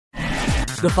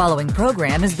The following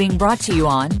program is being brought to you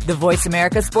on the Voice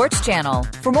America Sports Channel.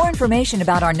 For more information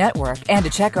about our network and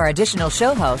to check our additional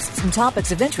show hosts and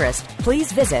topics of interest,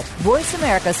 please visit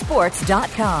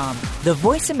voiceamericasports.com. The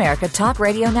Voice America Talk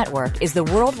Radio Network is the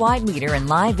worldwide leader in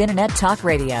live Internet talk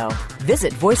radio.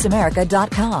 Visit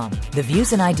voiceamerica.com. The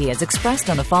views and ideas expressed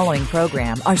on the following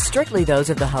program are strictly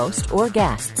those of the host or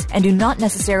guests and do not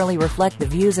necessarily reflect the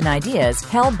views and ideas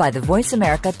held by the Voice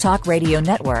America Talk Radio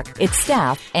Network, its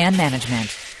staff, and management.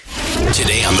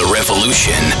 Today on The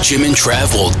Revolution, Jim and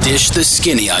Trav will dish the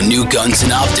skinny on new guns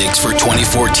and optics for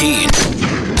 2014.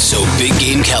 So big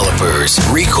game calipers,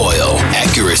 recoil,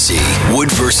 accuracy, wood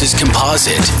versus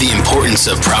composite, the importance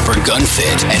of proper gun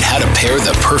fit, and how to pair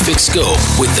the perfect scope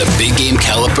with the big game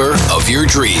caliper of your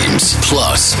dreams.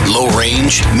 Plus, low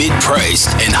range,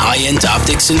 mid-priced, and high-end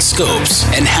optics and scopes,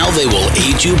 and how they will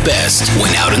aid you best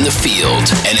when out in the field.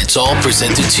 And it's all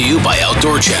presented to you by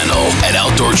Outdoor Channel at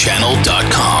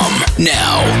OutdoorChannel.com.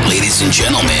 Now, ladies and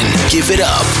gentlemen, give it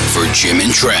up for Jim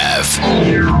and Trav.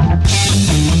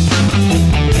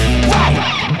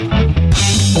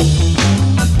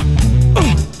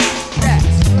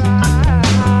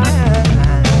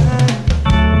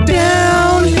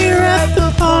 Down here at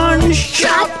the pawn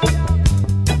shop.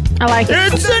 I like it.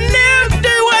 It's a nifty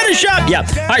way to shop. Yeah.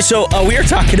 All right, so we are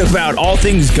talking about all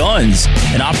things guns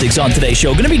and optics on today's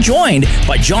show. Going to be joined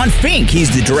by John Fink. He's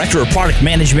the Director of Product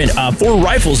Management for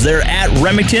Rifles there at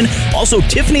Remington. Also,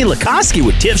 Tiffany Lukoski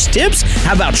with Tiff's Tips.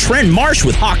 How about Trent Marsh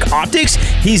with Hawk Optics?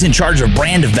 He's in charge of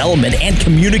brand development and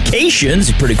communications.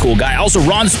 A pretty cool guy. Also,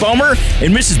 Ron Spomer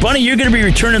and Mrs. Bunny, you're going to be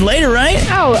returning later, right?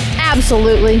 Oh,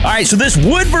 absolutely. All right, so this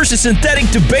wood versus synthetic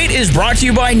debate is brought to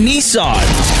you by Nissan.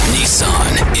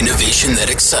 Nissan, innovation that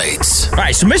excites. All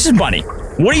right, so Mrs. Bunny,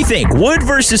 what do you think? Wood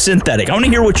versus synthetic? I want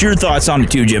to hear what your thoughts on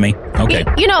it too, Jimmy. Okay.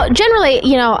 Generally,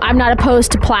 I'm not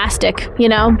opposed to plastic,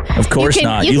 Of course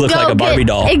not. You look like a Barbie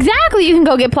doll. Exactly. You can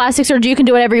go get plastic surgery. You can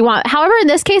do whatever you want. However, in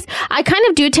this case, I kind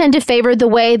of do tend to favor the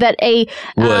way that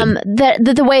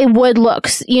the way wood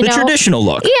looks, The traditional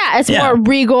look. Yeah, it's more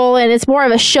regal and it's more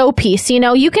of a showpiece.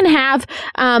 You can have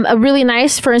a really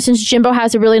nice, for instance, Jimbo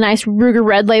has a really nice Ruger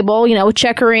Red Label, with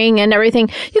checkering and everything.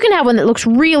 You can have one that looks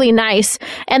really nice.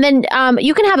 And then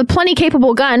you can have a plenty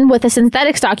capable gun with a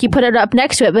synthetic stock. You put it up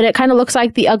next to it, but it kind of looks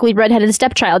like the ugly redheaded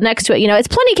stepchild next to it. It's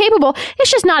plenty capable. It's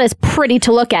just not as pretty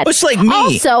to look at. It's like me.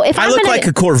 Also, if I look like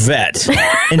a Corvette,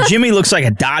 and Jimmy looks like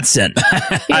a Datsun.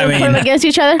 Put them against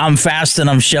each other. I'm fast and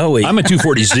I'm showy. I'm a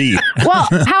 240Z. Well,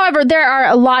 however, there are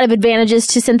a lot of advantages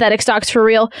to synthetic stocks for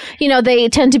real. They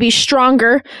tend to be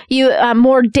stronger,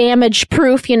 more damage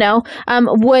proof.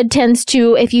 Wood tends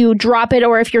to, if you drop it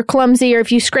or if you're clumsy or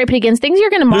if you scrape it against things, you're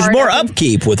going to mar it. There's more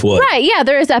upkeep with wood. Right, yeah,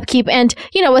 there is upkeep. And,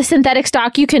 with synthetic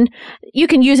stock, you can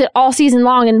use it all season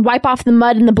long and wipe off the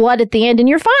mud and the blood at the end and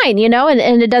you're fine,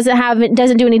 and it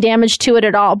doesn't do any damage to it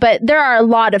at all. But there are a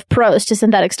lot of pros to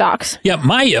synthetic stocks. Yeah,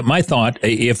 my thought,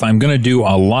 if I'm going to do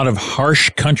a lot of harsh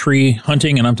country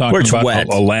hunting, and I'm talking about wet.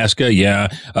 Alaska,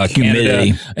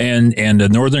 humidity, Canada, and the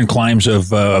northern climes of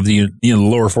the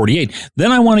lower 48,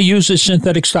 then I want to use this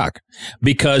synthetic stock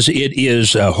because it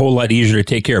is a whole lot easier to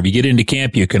take care of. You get into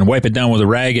camp, you can wipe it down with a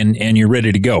rag, and you're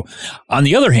ready to go. On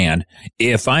the other hand,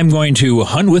 if I'm going to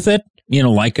hunt with it,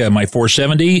 like my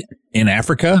 470 in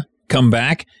Africa, come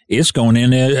back, it's going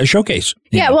in a showcase.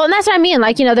 Yeah, well, and that's what I mean.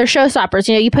 Like, they're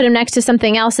showstoppers. You put them next to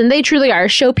something else, and they truly are a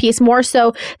showpiece more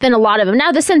so than a lot of them.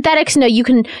 Now, the synthetics, you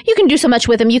can do so much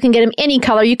with them. You can get them any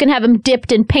color. You can have them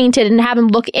dipped and painted and have them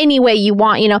look any way you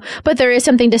want, But there is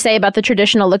something to say about the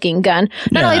traditional looking gun.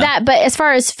 Not only that, but as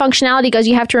far as functionality goes,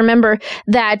 you have to remember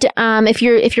that if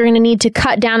you're going to need to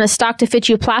cut down a stock to fit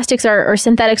you, plastics or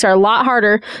synthetics are a lot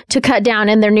harder to cut down,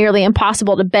 and they're nearly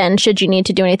impossible to bend should you need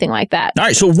to do anything like that. All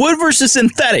right, so wood versus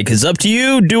synthetic is up to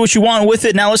you. Do what you want with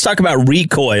it. Now let's talk about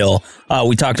recoil.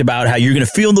 We talked about how you're going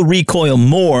to feel the recoil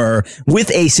more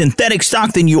with a synthetic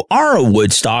stock than you are a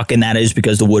wood stock, and that is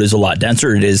because the wood is a lot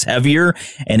denser, it is heavier,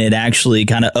 and it actually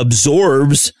kind of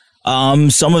absorbs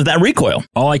some of that recoil.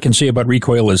 All I can say about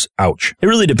recoil is ouch. It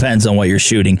really depends on what you're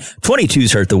shooting.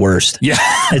 22s hurt the worst. Yeah.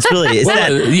 It's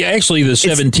really... actually, the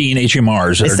 17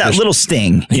 HMRs. It's that little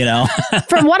sting,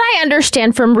 From what I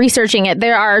understand from researching it,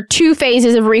 there are two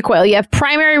phases of recoil. You have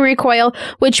primary recoil,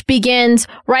 which begins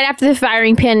right after the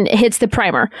firing pin hits the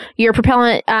primer. Your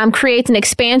propellant creates an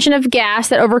expansion of gas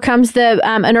that overcomes the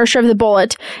inertia of the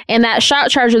bullet, and that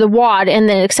shot charge of the wad, and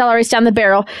then it accelerates down the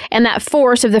barrel, and that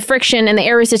force of the friction and the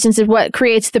air resistance is what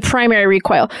creates the primary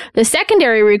recoil. The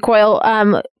secondary recoil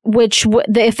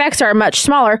the effects are much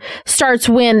smaller, starts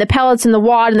when the pellets and the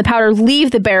wad and the powder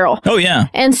leave the barrel. Oh, yeah.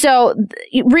 And so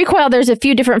recoil, there's a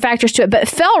few different factors to it, but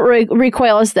felt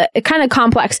recoil is kind of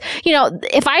complex.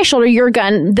 If I shoulder your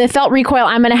gun, the felt recoil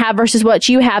I'm going to have versus what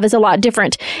you have is a lot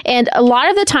different. And a lot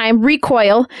of the time,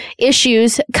 recoil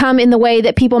issues come in the way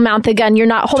that people mount the gun. You're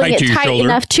not holding it tight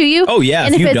enough to you. Oh, yeah.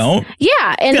 And if you don't,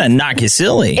 yeah, it's going to knock you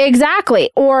silly.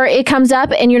 Exactly. Or it comes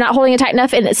up and you're not holding it tight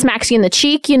enough and it smacks you in the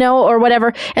cheek, or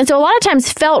whatever. And so a lot of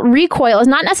times felt recoil is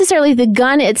not necessarily the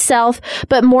gun itself,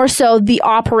 but more so the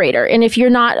operator. And if you're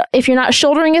not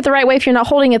shouldering it the right way, if you're not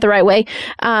holding it the right way,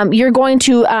 you're going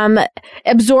to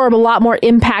absorb a lot more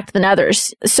impact than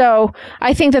others. So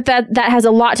I think that has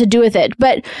a lot to do with it.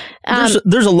 But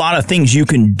there's a lot of things you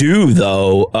can do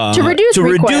though to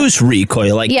reduce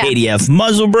recoil, like KDF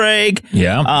muzzle brake.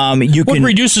 Yeah. What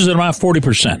reduces it about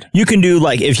 40%? You can do,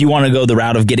 like, if you want to go the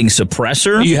route of getting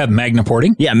suppressor. You have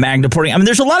magnaporting. Yeah, magnaporting. I mean,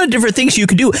 there's a lot of different things you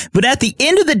can do. But at the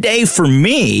end of the day, for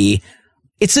me,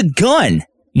 it's a gun.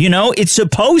 It's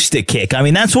supposed to kick. I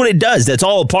mean, that's what it does. That's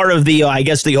all part of the, I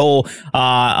guess, the whole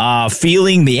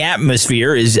feeling, the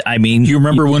atmosphere is, I mean. You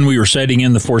remember when we were setting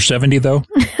in the 470, though?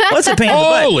 What's a pain in the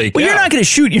butt? Holy cow. Well, you're not going to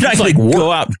shoot. You're not going to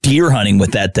go out deer hunting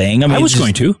with that thing. I mean, I was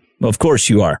going to. Of course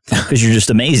you are, because you're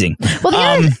just amazing. Well,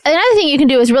 another thing you can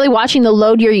do is really watching the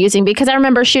load you're using, because I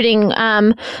remember shooting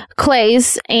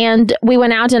clays, and we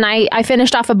went out and I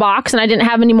finished off a box, and I didn't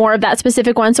have any more of that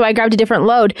specific one, so I grabbed a different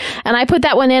load, and I put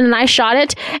that one in and I shot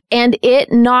it, and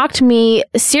it knocked me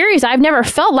serious. I've never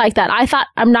felt like that. I thought,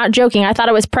 I'm not joking, I thought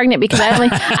I was pregnant, because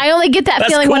I only get that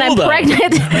feeling when I'm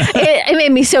pregnant. It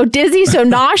made me so dizzy, so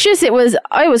nauseous. It was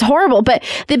horrible. But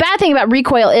the bad thing about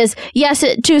recoil is, yes,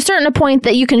 to a certain point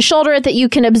that you can shoulder it, that you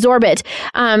can absorb it.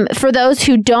 For those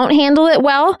who don't handle it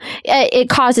well, it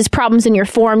causes problems in your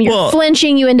form. You're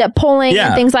flinching, you end up pulling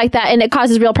and things like that, and it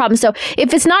causes real problems. So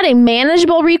if it's not a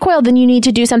manageable recoil, then you need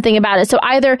to do something about it. So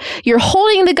either you're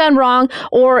holding the gun wrong,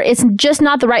 or it's just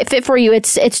not the right fit for you.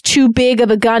 It's too big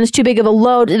of a gun, it's too big of a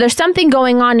load. There's something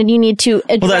going on, and you need to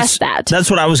address that.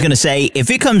 That's what I was going to say. If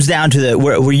it comes down to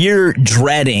where you're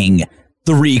dreading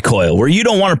the recoil, where you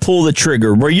don't want to pull the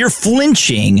trigger, where you're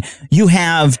flinching, you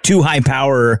have too high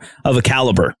power of a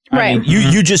caliber. Right. I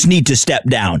mean, you just need to step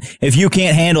down. If you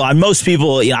can't handle it, most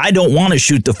people, I don't want to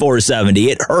shoot the 470.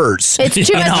 It hurts. It's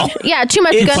too much. Yeah, too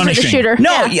much gun for the shooter.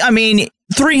 No, I mean,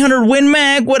 300 Win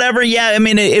Mag, whatever. Yeah, I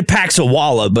mean, it packs a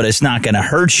wallop, but it's not going to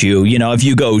hurt you. If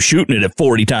you go shooting it at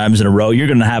 40 times in a row, you're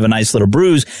going to have a nice little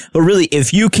bruise. But really,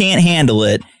 if you can't handle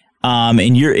it,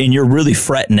 and you're really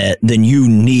fretting it, then you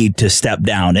need to step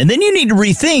down, and then you need to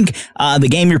rethink the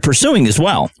game you're pursuing as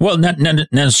well. Well, not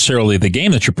necessarily the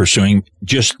game that you're pursuing,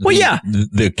 just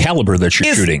the caliber that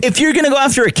you're shooting. If you're going to go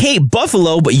after a Cape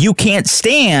Buffalo, but you can't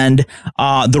stand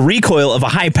the recoil of a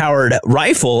high-powered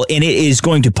rifle, and it is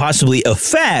going to possibly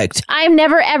affect. I am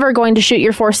never ever going to shoot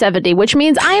your 470, which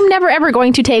means I am never ever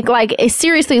going to take like a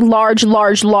seriously large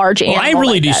animal. Well, I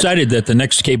really decided that the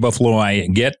next Cape Buffalo I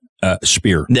get.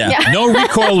 Spear. Yeah. No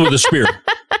recoil with a spear.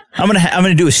 I'm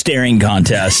gonna do a staring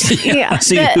contest. Yeah.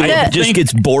 See who just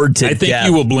gets bored to death. I think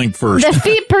you will blink first. The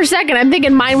feet per second, I'm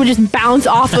thinking mine would just bounce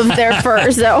off of there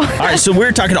first. So. All right, so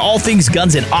we're talking all things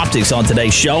guns and optics on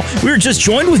today's show. We were just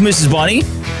joined with Mrs. Bunny,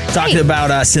 talking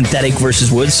about synthetic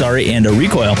versus wood, and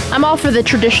recoil. I'm all for the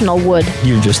traditional wood.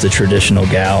 You're just a traditional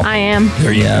gal. I am.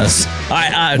 Yes. All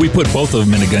right, we put both of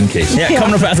them in a gun case. Yeah,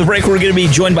 coming up after the break, we're going to be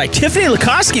joined by Tiffany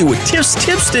Lukoski with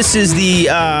Tips. This is the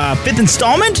 5th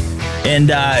installment. And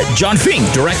John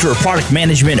Fink, Director of Product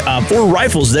Management for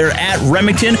Rifles there at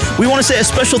Remington. We want to say a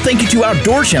special thank you to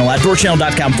Outdoor Channel,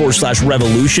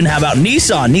 outdoorchannel.com/revolution. How about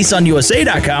Nissan,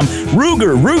 nissanusa.com,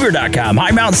 Ruger.com,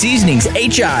 High Mountain Seasonings,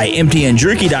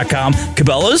 HIMTNJerky.com,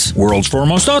 Cabela's, world's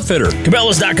foremost outfitter,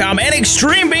 Cabela's.com, and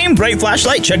Extreme Beam, great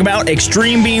flashlight. Check them out,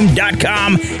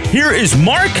 extremebeam.com. Here is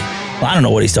Mark. Well, I don't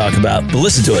know what he's talking about, but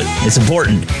listen to it. It's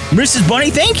important. Mrs. Bunny,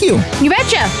 thank you. You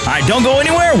betcha. All right, don't go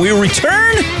anywhere. We will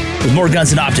return with more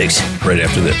Guns and Optics right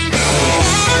after this.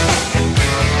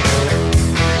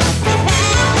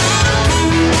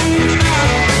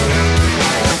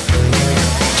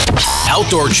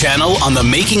 Outdoor Channel on the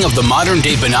making of the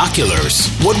modern-day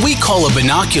binoculars. What we call a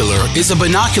binocular is a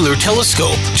binocular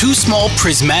telescope. Two small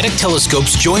prismatic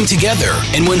telescopes joined together.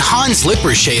 And when Hans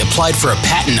Lippershey applied for a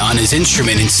patent on his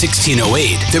instrument in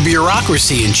 1608, the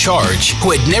bureaucracy in charge,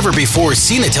 who had never before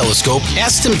seen a telescope,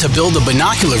 asked him to build a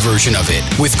binocular version of it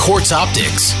with quartz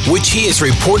optics, which he is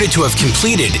reported to have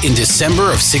completed in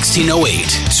December of 1608.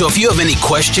 So if you have any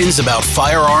questions about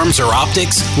firearms or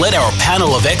optics, let our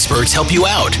panel of experts help you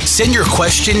out. Send your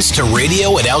questions to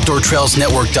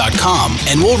radio@outdoortrailsnetwork.com,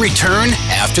 and we'll return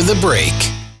after the break.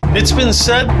 It's been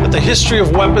said that the history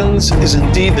of weapons is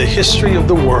indeed the history of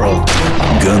the world.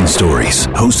 Gun Stories,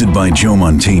 hosted by Joe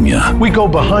Montaigne. We go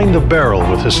behind the barrel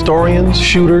with historians,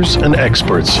 shooters, and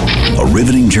experts. A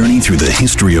riveting journey through the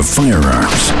history of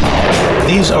firearms.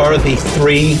 These are the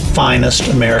 3 finest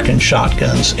American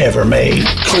shotguns ever made.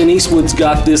 Clint Eastwood's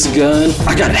got this gun.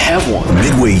 I gotta have one.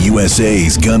 Midway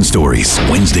USA's Gun Stories,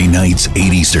 Wednesday nights,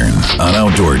 8 Eastern, on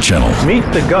Outdoor Channel. Meet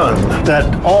the gun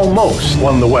that almost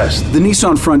won the West. The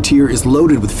Nissan Frontier is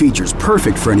loaded with features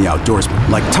perfect for any outdoorsman,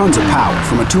 like tons of power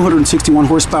from a 261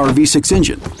 horsepower V6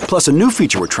 engine. Plus a new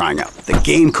feature we're trying out, the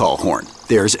game call horn.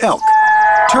 There's elk,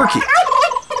 turkey,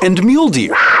 and mule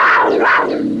deer.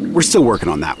 We're still working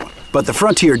on that one. But the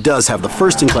Frontier does have the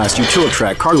first-in-class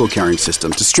Utilitrack cargo carrying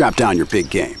system to strap down your big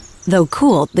game. Though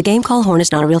cool, the game call horn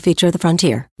is not a real feature of the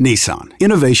Frontier. Nissan,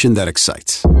 innovation that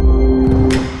excites.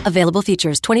 Available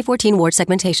features: 2014 Ward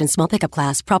segmentation, small pickup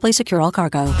class, properly secure all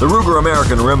cargo. The Ruger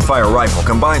American Rimfire Rifle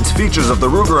combines features of the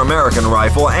Ruger American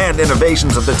Rifle and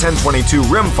innovations of the 1022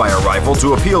 Rimfire Rifle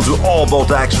to appeal to all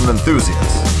bolt-action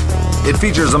enthusiasts. It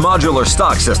features a modular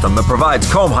stock system that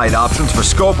provides comb height options for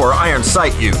scope or iron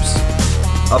sight use,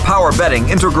 a power bedding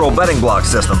integral bedding block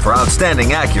system for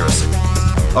outstanding accuracy,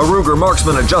 a Ruger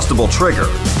Marksman adjustable trigger,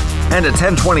 and a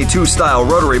 1022 style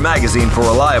rotary magazine for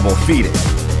reliable feeding.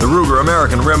 The Ruger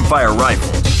American Rimfire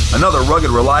Rifle, another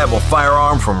rugged, reliable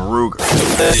firearm from Ruger.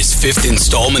 This 5th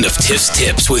installment of Tiff's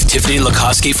Tips with Tiffany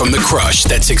Lukoski from The Crush,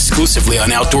 that's exclusively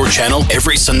on Outdoor Channel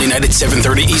every Sunday night at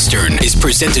 7:30 Eastern, is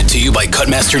presented to you by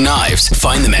Cutmaster Knives.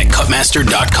 Find them at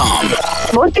cutmaster.com.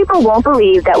 Most people won't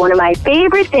believe that one of my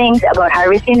favorite things about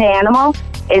harvesting an animal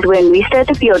is when we start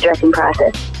the field dressing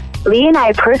process. Lee and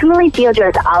I personally field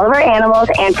dress all of our animals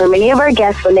and for many of our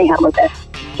guests when they hunt with us.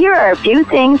 Here are a few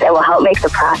things that will help make the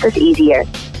process easier.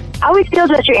 Always field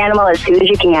dress your animal as soon as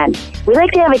you can. We like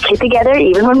to have a kit together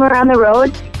even when we're on the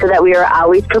road so that we are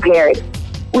always prepared.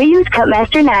 We use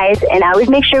Cutmaster knives and always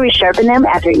make sure we sharpen them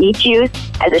after each use,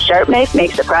 as a sharp knife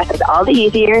makes the process all the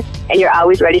easier and you're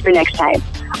always ready for next time.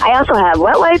 I also have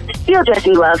wet wipes, field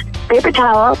dressing gloves, paper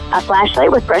towel, a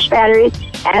flashlight with brush batteries,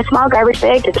 and a small garbage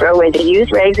bag to throw away the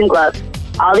used rags and gloves.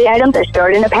 All the items are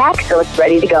stored in a pack so it's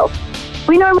ready to go.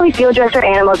 We normally field dress our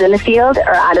animals in the field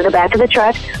or out of the back of the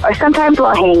truck or sometimes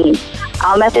while hanging.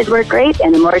 All methods work great,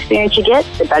 and the more experience you get,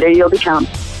 the better you'll become.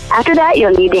 After that,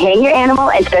 you'll need to hang your animal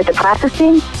and start the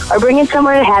processing or bring it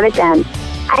somewhere to have it done.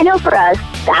 I know for us,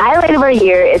 the highlight of our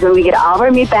year is when we get all of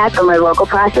our meat back from our local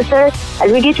processor,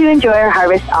 as we get to enjoy our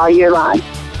harvest all year long.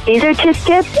 These are Tiff's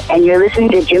Tips, and you're listening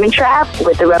to Jim and Trav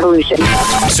with The Revolution.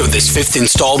 So this 5th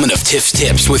installment of Tiff's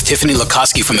Tips with Tiffany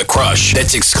Lukoski from The Crush,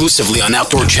 that's exclusively on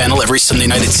Outdoor Channel every Sunday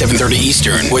night at 7:30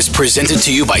 Eastern, was presented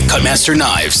to you by Cutmaster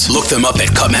Knives. Look them up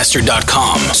at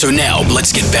cutmaster.com. So now,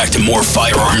 let's get back to more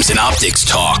firearms and optics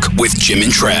talk with Jim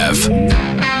and Trav.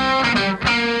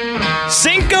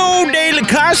 Cinco de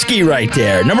Lukoski right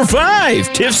there. Number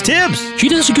 5, Tiff's Tips. She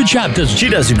does a good job, doesn't she?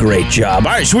 She does a great job.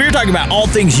 All right, so we were talking about all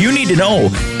things you need to know,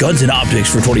 guns and optics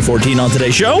for 2014 on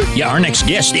today's show. Yeah, our next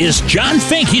guest is John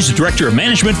Fink. He's the Director of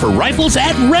Management for Rifles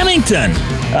at Remington.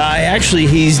 Actually,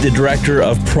 he's the Director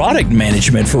of Product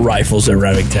Management for Rifles at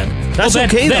Remington. That's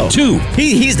okay, though. That, too.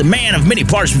 He's the man of many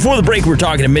parts. Before the break, we were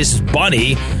talking to Mrs.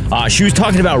 Bunny. She was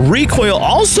talking about recoil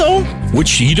also,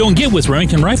 which you don't get with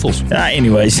Remington rifles.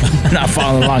 Anyways, not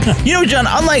following along. You know, John,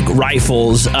 unlike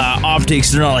rifles,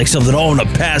 optics, they're not like something, I'm going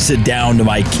to pass it down to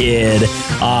my kid.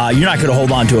 You're not going to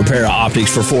hold on to a pair of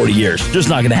optics for 40 years. Just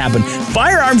not going to happen.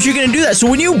 Firearms, you're going to do that. So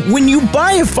when you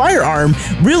buy a firearm,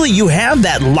 really you have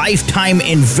that lifetime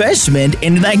investment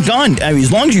into that gun. I mean,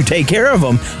 as long as you take care of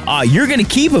them, you're going to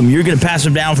keep them. You're going to pass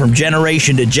them down from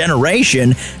generation to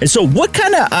generation. And so what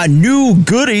kind of new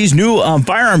goodies, new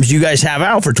firearms do you guys have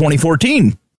out for 2014?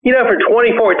 You know, for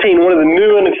 2014, one of the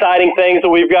new and exciting things that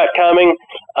we've got coming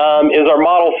is our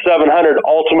Model 700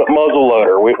 Ultimate Muzzle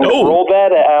Loader. We've rolled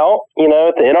that out,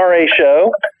 at the NRA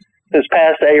show this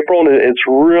past April, and it's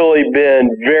really been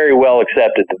very well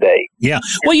accepted to date. Yeah.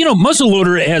 Well,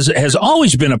 muzzleloader has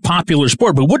always been a popular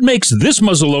sport, but what makes this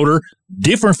muzzleloader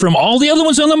different from all the other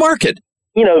ones on the market?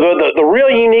 The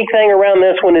really unique thing around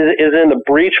this one is in the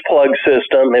breech plug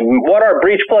system. And what our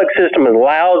breech plug system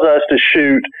allows us to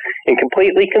shoot and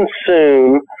completely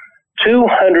consume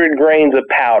 200 grains of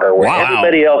powder, where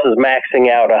everybody else is maxing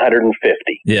out 150.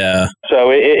 Yeah.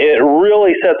 So it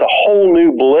really sets a whole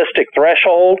new ballistic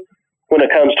threshold when it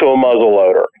comes to a muzzle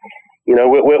loader.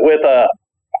 With a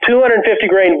 250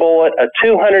 grain bullet, a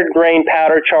 200 grain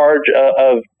powder charge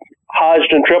of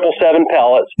Hodgdon 777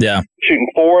 pellets, shooting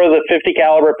 4 of the 50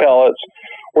 caliber pellets,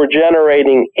 we're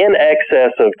generating in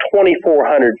excess of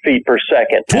 2,400 feet per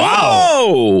second.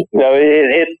 Wow!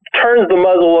 It turns the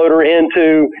muzzleloader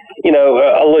into,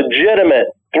 a legitimate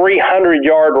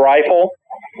 300-yard rifle.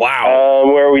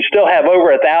 Wow! Where we still have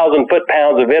over 1,000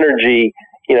 foot-pounds of energy,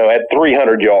 at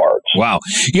 300 yards. Wow.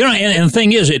 And the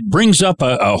thing is, it brings up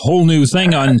a whole new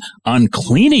thing on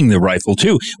cleaning the rifle,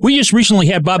 too. We just recently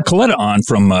had Bob Coletta on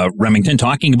from Remington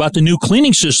talking about the new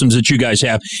cleaning systems that you guys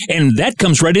have, and that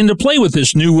comes right into play with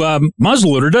this new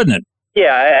muzzleloader, doesn't it?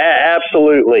 Yeah,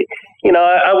 absolutely.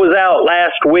 I was out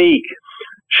last week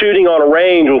shooting on a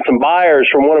range with some buyers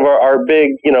from one of our big,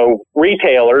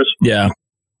 retailers. Yeah.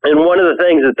 And one of the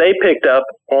things that they picked up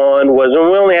on was, and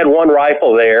we only had one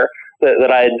rifle there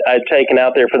that I'd taken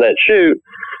out there for that shoot,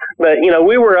 but,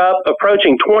 we were up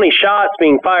approaching 20 shots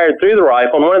being fired through the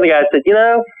rifle, and one of the guys said,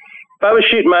 if I was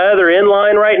shooting my other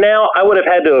inline right now, I would have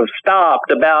had to have stopped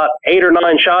about 8 or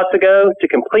 9 shots ago to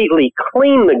completely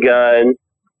clean the gun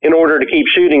in order to keep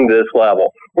shooting this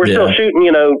level. We're still shooting,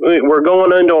 we're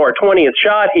going into our 20th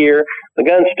shot here. The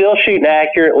gun's still shooting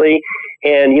accurately,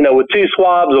 and, with 2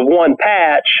 swabs of 1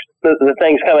 patch, the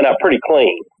thing's coming out pretty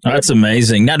clean. That's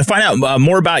amazing. Now, to find out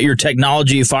more about your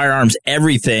technology, firearms,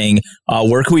 everything,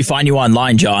 where can we find you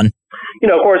online, John?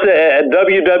 Of course, at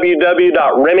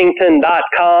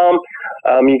www.remington.com.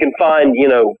 You can find,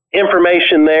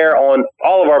 information there on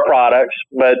all of our products,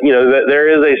 but, there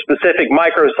is a specific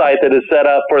microsite that is set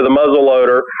up for the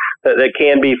muzzleloader that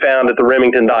can be found at the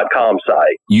remington.com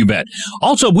site. You bet.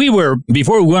 Also, before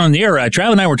we went on the air,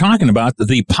 Trav and I were talking about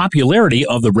the popularity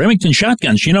of the Remington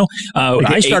shotguns.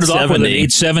 I started off with an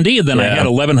 870, and then I had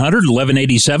 1100,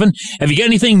 1187. Have you got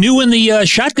anything new in the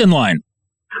shotgun line?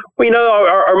 Well,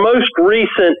 our most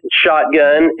recent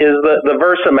shotgun is the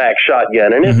VersaMax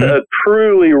shotgun, and it's a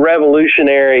truly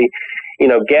revolutionary,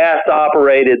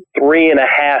 gas-operated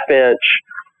 3.5-inch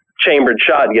chambered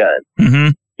shotgun. Mm-hmm.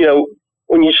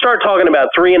 When you start talking about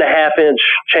 3.5-inch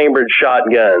chambered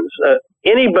shotguns,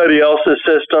 anybody else's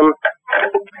system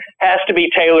has to be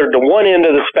tailored to one end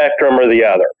of the spectrum or the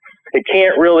other. It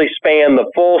can't really span the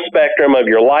full spectrum of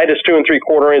your lightest 2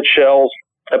 3/4-inch shells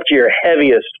up to your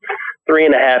heaviest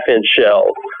 3.5-inch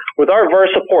shells. With our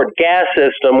VersaPort gas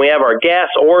system, we have our gas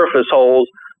orifice holes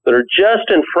that are just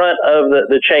in front of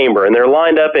the chamber, and they're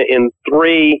lined up in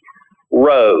 3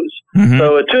 rows. Mm-hmm.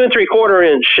 So a 2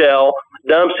 3/4-inch shell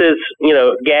dumps its,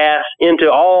 gas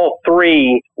into all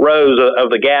 3 rows of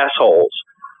the gas holes.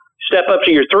 Step up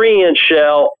to your 3-inch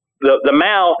shell, the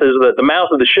mouth of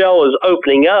the shell is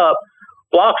opening up,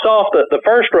 blocks off the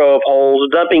first row of holes,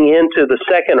 dumping into the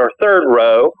second or third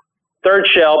row. Third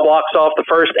shell blocks off the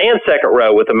first and second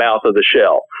row with the mouth of the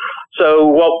shell. So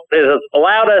what it has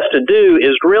allowed us to do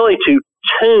is really to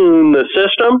tune the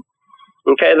system,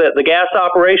 the gas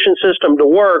operation system, to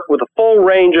work with a full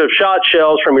range of shot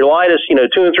shells from your lightest,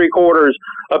 2 3/4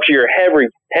 up to your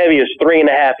heaviest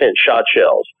 3.5-inch shot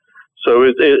shells. So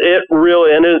it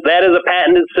really, and that is a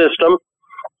patented system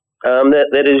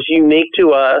that is unique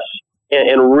to us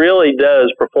and really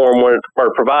does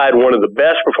provide one of the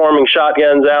best performing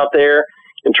shotguns out there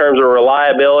in terms of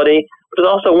reliability. But it's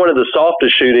also one of the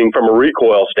softest shooting from a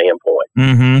recoil standpoint.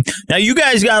 Mm-hmm. Now, you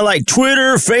guys got like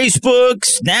Twitter, Facebook,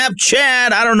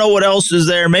 Snapchat. I don't know what else is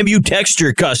there. Maybe you text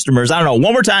your customers. I don't know.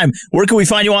 One more time, where can we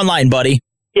find you online, buddy?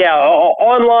 Yeah,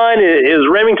 online is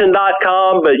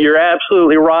remington.com, but you're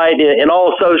absolutely right. In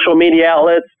all social media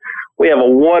outlets, we have a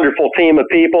wonderful team of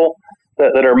people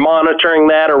that are monitoring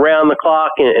that around the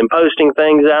clock and posting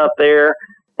things out there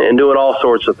and doing all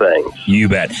sorts of things. You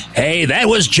bet. Hey, that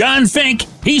was John Fink.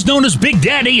 He's known as Big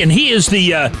Daddy, and he is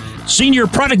the senior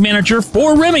product manager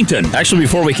for Remington. Actually,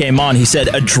 before we came on, he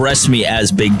said, address me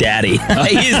as Big Daddy.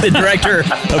 He's the director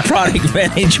of product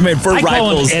management for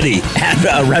rifles Eddie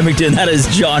at Remington. That is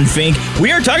John Fink.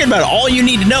 We are talking about all you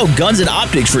need to know, guns and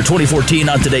optics for 2014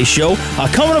 on today's show.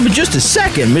 Coming up in just a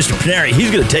second, Mr. Paneri,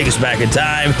 he's going to take us back in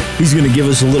time. He's going to give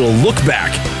us a little look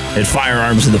back at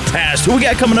firearms in the past. Who we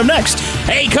got coming up next?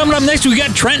 Hey, coming up next, we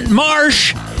got Trent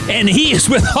Marsh. And he is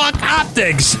with Hawk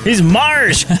Optics. He's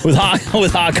Marsh with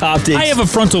Hawk Optics. I have a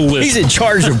frontal list. He's in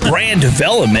charge of brand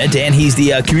development, and he's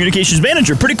the communications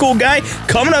manager. Pretty cool guy.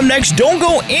 Coming up next, don't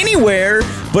go anywhere.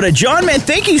 But John, man,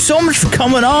 thank you so much for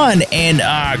coming on, and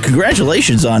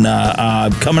congratulations on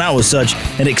coming out with such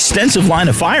an extensive line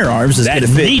of firearms. That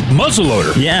neat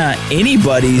muzzleloader. Yeah,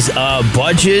 anybody's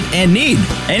budget and need.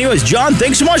 Anyways, John,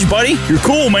 thanks so much, buddy. You're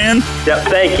cool, man. Yep,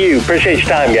 thank you. Appreciate your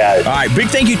time, guys. All right, big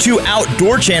thank you to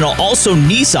Outdoor Channel, also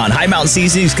Nissan, High Mountain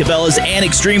Seasonings, Cabela's, and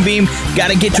Extreme Beam.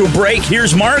 Got to get to a break.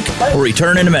 Here's Mark. We'll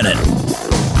return in a minute.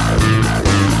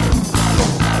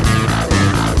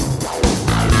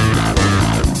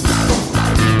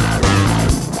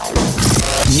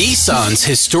 Nissan's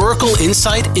historical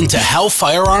insight into how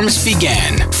firearms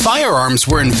began. Firearms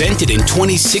were invented in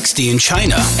 2060 in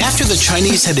China, after the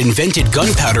Chinese had invented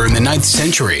gunpowder in the 9th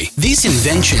century. These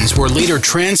inventions were later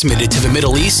transmitted to the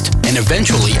Middle East and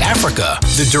eventually Africa.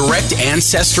 The direct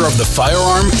ancestor of the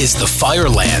firearm is the fire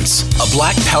lance, a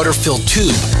black powder-filled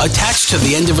tube attached to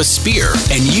the end of a spear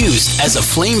and used as a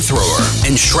flamethrower.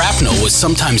 And shrapnel was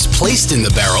sometimes placed in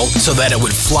the barrel so that it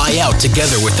would fly out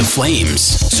together with the flames.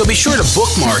 So be sure to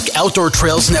bookmark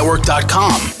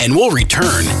OutdoorTrailsNetwork.com, and we'll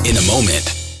return in a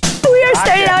moment. We are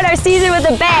starting out our season with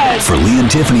a bang. For Lee and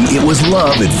Tiffany, it was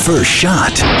love at first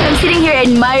shot. I'm sitting here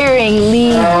admiring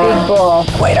Lee's big bull.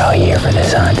 Wait all year for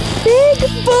this hunt. Big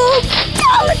bull.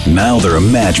 Now they're a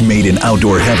match made in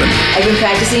outdoor heaven. I've been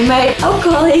practicing my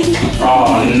outcalling.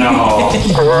 Oh, no.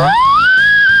 We're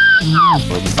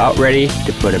about ready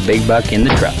to put a big buck in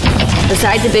the truck.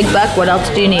 Besides a big buck, what else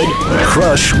do you need?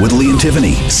 Crush with Lee and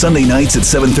Tiffany, Sunday nights at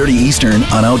 7:30 Eastern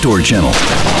on Outdoor Channel.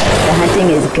 The hunting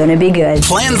is gonna be good.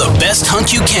 Plan the best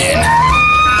hunt you can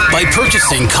by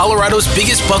purchasing Colorado's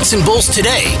biggest bucks and bulls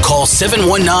today. Call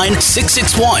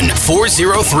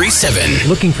 719-661-4037.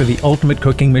 Looking for the ultimate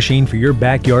cooking machine for your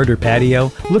backyard or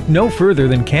patio? Look no further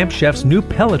than Camp Chef's new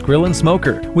pellet grill and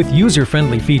smoker. With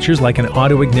user-friendly features like an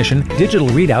auto ignition, digital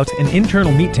readouts, and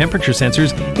internal meat temperature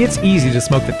sensors, it's easy to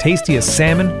smoke the tastiest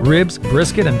salmon, ribs,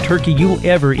 brisket, and turkey you'll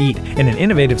ever eat. And an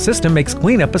innovative system makes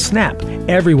cleanup a snap.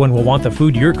 Everyone will want the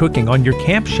food you're cooking on your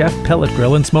Camp Chef pellet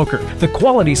grill and smoker. The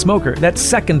quality smoker that's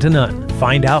second to none.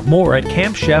 Find out more at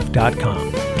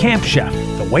campchef.com. Camp Chef,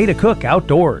 the way to cook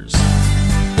outdoors.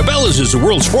 Cabela's is the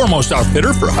world's foremost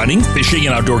outfitter for hunting, fishing,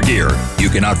 and outdoor gear. You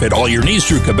can outfit all your needs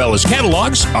through Cabela's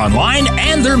catalogs, online,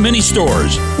 and their mini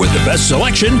stores. With the best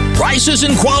selection, prices,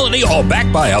 and quality, all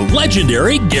backed by a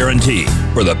legendary guarantee.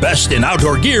 For the best in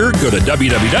outdoor gear, go to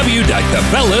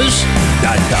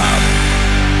www.cabela's.com.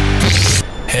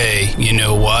 Hey, you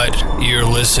know what? You're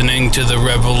listening to The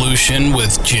Revolution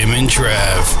with Jim and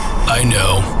Trav. I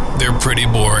know, they're pretty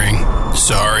boring.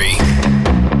 Sorry.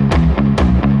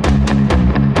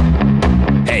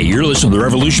 Hey, you're listening to The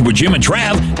Revolution with Jim and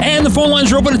Trav, and the phone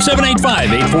lines are open at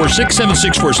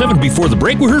 785-846-7647. Before the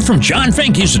break, we heard from John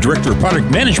Fink. He's the Director of Product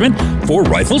Management for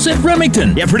Rifles at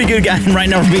Remington. Yeah, pretty good guy. And right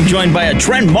now we're being joined by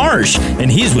Trent Marsh,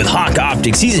 and he's with Hawk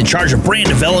Optics. He's in charge of brand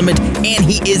development, and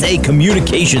he is a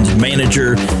communications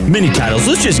manager. Many titles.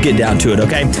 Let's just get down to it,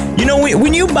 okay? You know,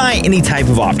 when you buy any type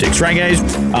of optics, right, guys?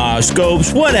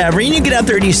 Scopes, whatever, and you get out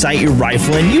there and you sight your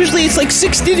rifle, and usually it's like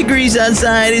 60 degrees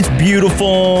outside. It's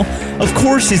beautiful. Of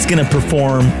course, it's going to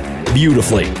perform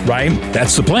beautifully, right?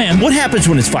 That's the plan. What happens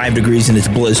when it's 5 degrees and it's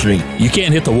blistering? You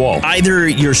can't hit the wall. Either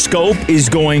your scope is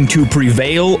going to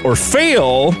prevail or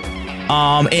fail,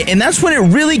 and that's when it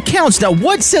really counts. Now,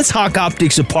 what sets Hawk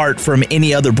Optics apart from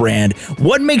any other brand?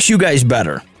 What makes you guys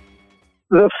better?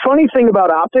 The funny thing about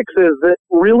optics is that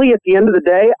really at the end of the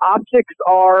day, optics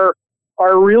are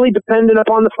really dependent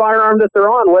upon the firearm that they're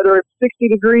on, whether it's 60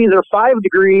 degrees or 5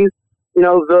 degrees. You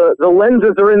know, the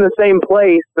lenses are in the same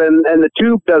place and the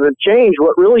tube doesn't change.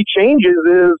 What really changes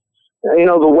is, you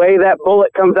know, the way that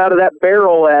bullet comes out of that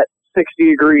barrel at 60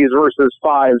 degrees versus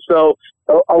 5. So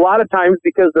a lot of times,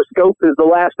 because the scope is the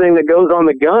last thing that goes on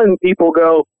the gun, people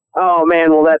go, oh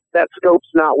man, well that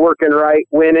scope's not working right.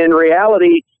 When in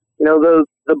reality, you know, the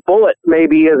bullet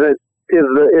maybe is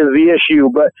the issue.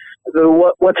 But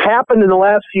what's happened in the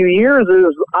last few years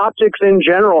is optics in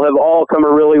general have all come a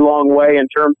really long way in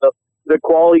terms of the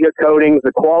quality of coatings,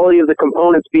 the quality of the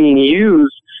components being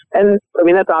used. And I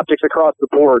mean, that's optics across the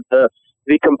board. The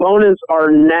components are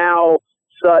now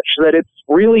such that it's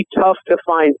really tough to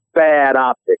find bad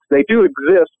optics. They do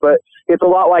exist, but it's a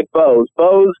lot like bows.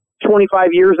 Bows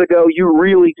 25 years ago, you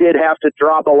really did have to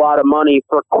drop a lot of money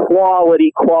for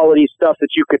quality stuff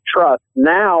that you could trust.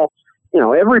 Now, you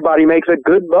know, everybody makes a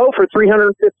good bow for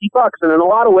 $350. And in a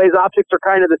lot of ways, optics are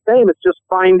kind of the same. It's just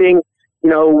finding, you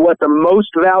know, what the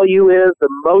most value is, the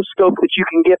most scope that you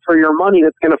can get for your money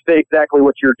that's going to fit exactly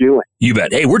what you're doing. You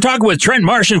bet. Hey, we're talking with Trent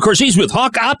Marsh, and of course, he's with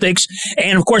Hawk Optics.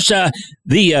 And of course, the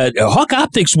Hawk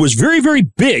Optics was very, very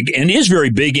big and is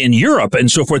very big in Europe and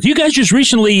so forth. You guys just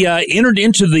recently entered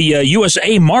into the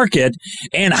USA market.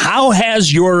 And how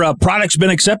has your products been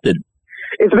accepted?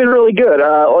 It's been really good.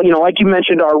 You know, like you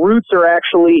mentioned, our roots are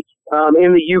actually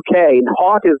in the UK. And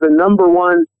Hawk is the number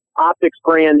one optics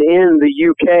brand in the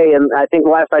UK, and I think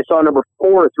last I saw number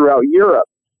 4 throughout Europe.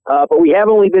 But we have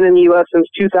only been in the US since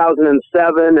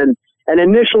 2007, and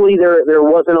initially there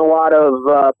wasn't a lot of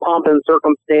pomp and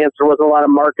circumstance. There wasn't a lot of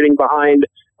marketing behind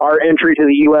our entry to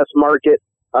the US market.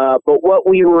 But what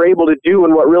we were able to do,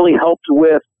 and what really helped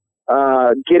with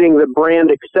getting the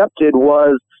brand accepted,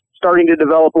 was starting to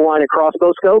develop a line of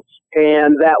crossbow scopes,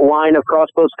 and that line of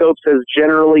crossbow scopes has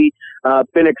generally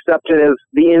been accepted as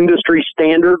the industry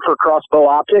standard for crossbow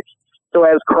optics. So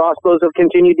as crossbows have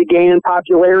continued to gain in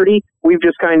popularity, we've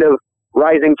just kind of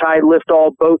rising tide lift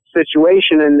all boat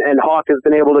situation, and Hawk has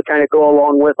been able to kind of go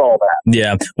along with all that.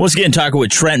 Yeah. Once again, talking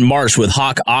with Trent Marsh with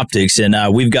Hawk Optics, and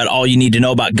we've got all you need to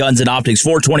know about guns and optics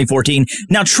for 2014.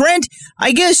 Now, Trent,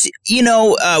 I guess,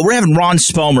 we're having Ron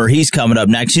Spomer. He's coming up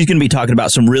next. He's going to be talking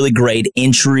about some really great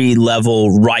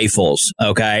entry-level rifles,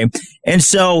 okay? And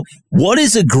so what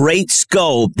is a great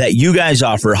scope that you guys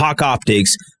offer, Hawk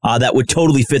Optics, that would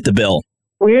totally fit the bill?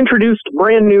 We introduced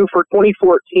brand new for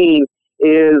 2014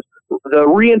 is the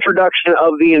reintroduction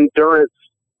of the Endurance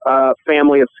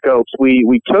family of scopes.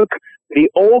 We took the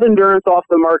old Endurance off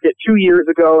the market 2 years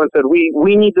ago and said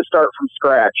we need to start from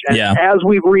scratch. And as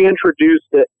we've reintroduced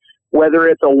it, whether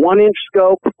it's a 1-inch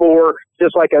scope or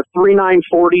just like a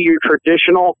 3.940, your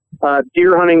traditional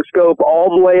deer hunting scope,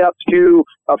 all the way up to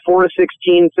a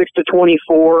 4-16,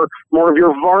 6-24, more of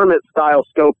your varmint style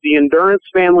scope, the Endurance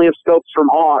family of scopes from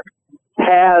Hawk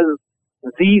has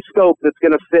the scope that's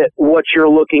going to fit what you're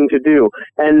looking to do.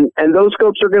 And those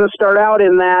scopes are going to start out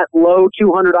in that low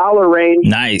 $200 range.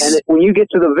 Nice. And when you get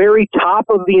to the very top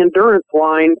of the Endurance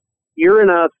line, you're in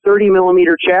a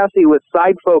 30-millimeter chassis with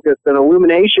side focus and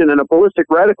illumination and a ballistic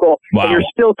reticle, and you're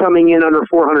still coming in under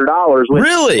 $400, which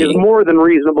is more than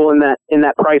reasonable in that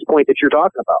price point that you're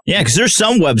talking about. Yeah, because there's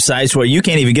some websites where you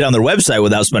can't even get on their website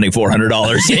without spending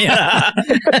 $400. Yeah,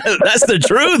 that's the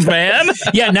truth, man.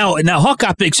 Yeah, now Hawk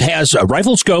Optics has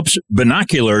rifle scopes,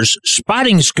 binoculars,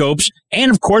 spotting scopes,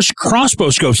 and, of course, crossbow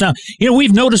scopes. Now,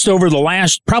 we've noticed over the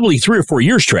last probably 3 or 4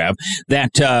 years, Trav,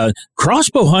 that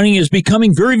crossbow hunting is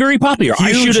becoming very, very popular.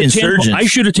 I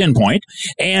shoot a 10-point,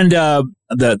 and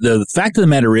the fact of the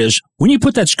matter is, when you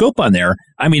put that scope on there,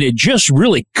 I mean, it just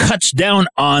really cuts down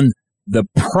on the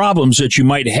problems that you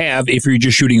might have if you're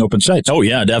just shooting open sights. Oh,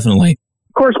 yeah, definitely.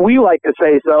 Of course, we like to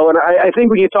say so, and I think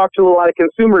when you talk to a lot of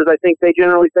consumers, I think they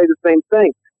generally say the same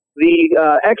thing.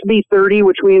 The XB30,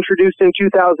 which we introduced in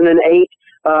 2008,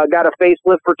 got a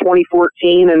facelift for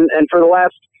 2014, and for the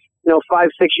last 5-6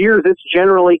 years, it's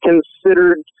generally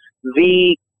considered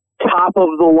the top of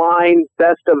the line,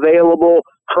 best available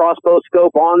crossbow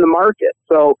scope on the market.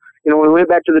 So, when we went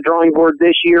back to the drawing board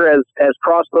this year, as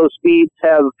crossbow speeds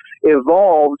have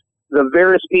evolved, the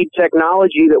Verispeed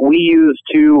technology that we use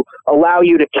to allow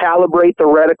you to calibrate the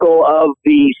reticle of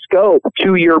the scope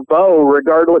to your bow,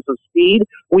 regardless of speed,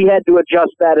 we had to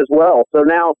adjust that as well. So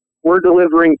now we're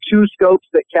delivering 2 scopes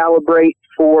that calibrate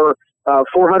for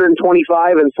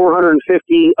 425 and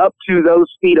 450 up to those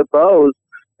speed of bows.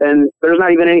 And there's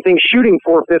not even anything shooting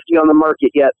 450 on the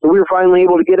market yet. So we were finally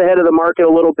able to get ahead of the market a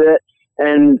little bit.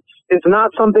 And it's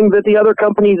not something that the other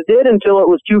companies did until it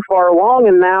was too far along.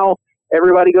 And now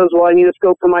everybody goes, well, I need a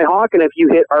scope for my Hawk. And if you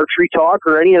hit Archery Talk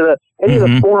or any of the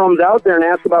forums out there and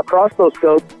ask about crossbow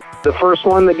scopes, the first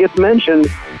one that gets mentioned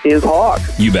is Hawk.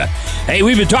 You bet. Hey,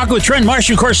 we've been talking with Trent Marsh.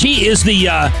 Of course, he is the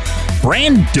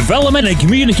brand development and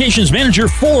communications manager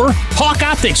for Hawk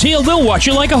Optics. They'll watch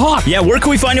you like a hawk. Yeah, where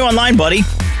can we find you online, buddy?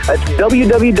 It's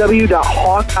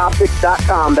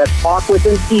www.hawkoptics.com. That's Hawk with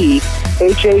an E,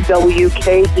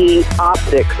 HAWKE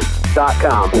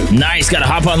optics.com. Nice. Got to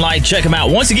hop online, check them out.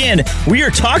 Once again, we are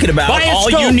talking about all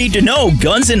you need to know,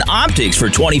 guns and optics for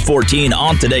 2014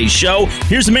 on today's show.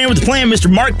 Here's the man with the plan, Mr.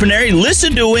 Mark Paneri.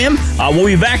 Listen to him. We'll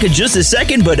be back in just a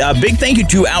second, but a big thank you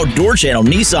to Outdoor Channel,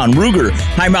 Nissan, Ruger,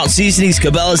 High Mount Seasonings,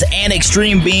 Cabela's, and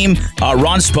Extreme Beam.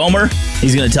 Ron Spomer,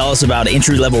 he's going to tell us about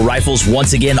entry-level rifles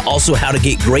once again, also how to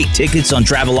get great tickets on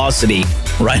Travelocity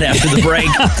right after the break.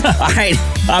 All right,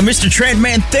 Mr. Trent,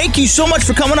 man, thank you so much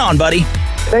for coming on, buddy.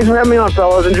 Thanks for having me on,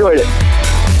 fellas. Enjoyed it.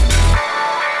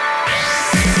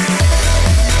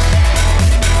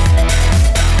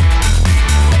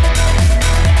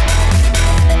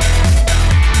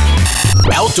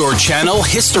 Outdoor Channel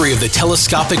History of the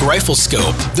Telescopic Rifle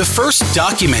Scope. The first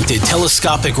documented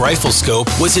telescopic rifle scope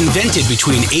was invented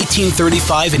between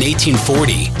 1835 and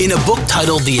 1840. In a book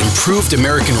titled The Improved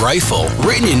American Rifle,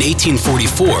 written in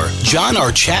 1844, John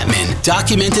R. Chapman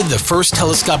documented the first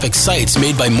telescopic sights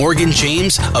made by Morgan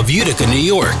James of Utica, New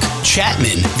York.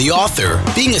 Chapman, the author,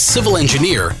 being a civil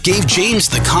engineer, gave James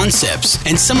the concepts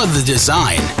and some of the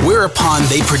design, whereupon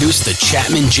they produced the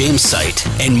Chapman-James sight.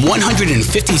 And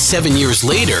 157 years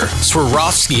later,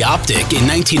 Swarovski Optic in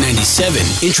 1997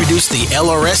 introduced the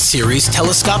LRS series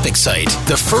telescopic sight,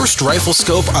 the first rifle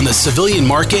scope on the civilian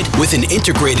market with an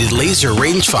integrated laser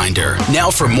rangefinder. Now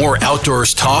for more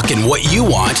outdoors talk and what you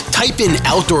want, type in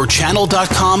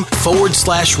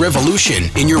outdoorchannel.com/revolution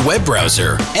in your web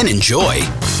browser and enjoy.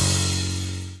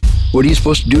 What are you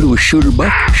supposed to do to a shooter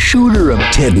buck? Shooter him.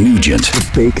 Ted Nugent. The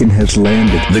bacon has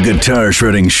landed. The guitar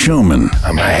shredding showman.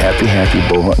 I'm a happy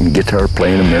bow hunting, guitar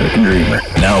playing American dreamer.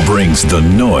 Now brings the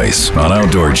noise on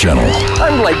Outdoor Channel.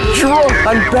 I'm like drunk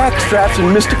on backstraps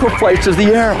and mystical flights of the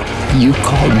arrow. You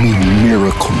called me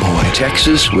Miracle Boy.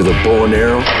 Texas with a bow and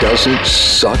arrow doesn't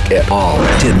suck at all.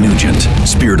 Ted Nugent,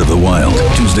 Spirit of the Wild.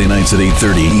 Tuesday nights at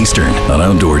 8:30 Eastern on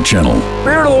Outdoor Channel.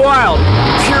 Spirit of the Wild.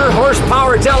 Pure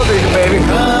horsepower television, baby.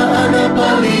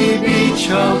 Kaanapali Beach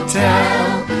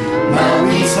Hotel,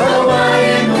 Maui's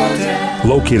Hawaiian Hotel.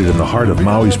 Located in the heart of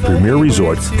Maui's premier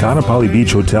resort, Kaanapali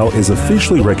Beach Hotel is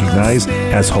officially recognized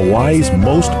as Hawaii's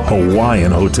most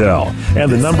Hawaiian hotel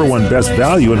and the #1 best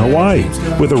value in Hawaii.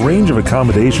 With a range of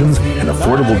accommodations and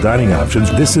affordable dining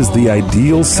options, this is the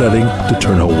ideal setting to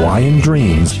turn Hawaiian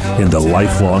dreams into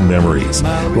lifelong memories.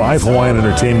 Live Hawaiian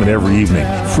entertainment every evening,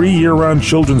 free year-round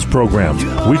children's programs,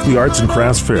 weekly arts and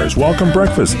crafts fairs, welcome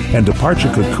breakfast, and departure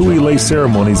kukui lei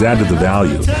ceremonies add to the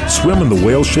value. Swim in the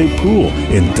whale-shaped pool,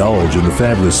 indulge in the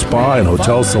fabulous spa and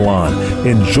hotel salon.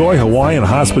 Enjoy Hawaiian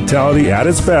hospitality at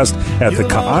its best at the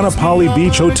Kaanapali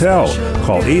Beach Hotel.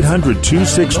 Call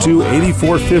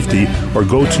 800-262-8450 or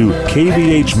go to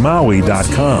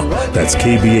kbhmaui.com. That's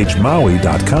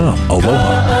kbhmaui.com.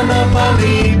 Aloha.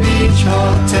 Kaanapali Beach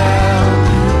Hotel,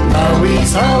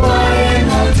 Maui's Hawaiian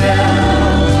Hotel.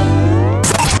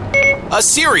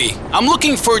 Siri, I'm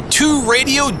looking for 2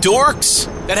 radio dorks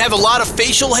that have a lot of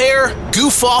facial hair,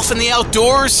 goof off in the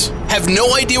outdoors, have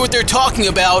no idea what they're talking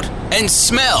about, and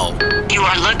smell. You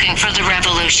are looking for the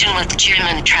revolution with Jim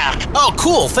and Trav. Oh,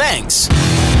 cool, thanks.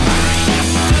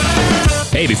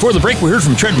 Hey, before the break, we heard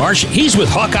from Trent Marsh. He's with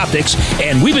Hawk Optics,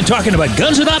 and we've been talking about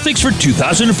guns and optics for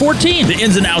 2014. The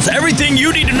ins and outs, everything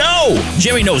you need to know.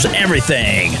 Jimmy knows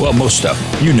everything. Well, most stuff.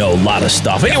 You know a lot of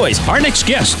stuff. Anyways, our next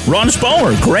guest, Ron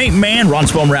Spomer. Great man, Ron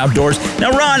Spomer Outdoors.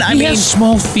 Now, Ron, he has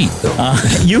small feet, though.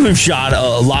 You have shot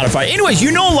a lot of fire. Anyways,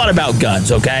 you know a lot about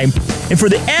guns, okay? And for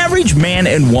the average man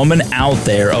and woman out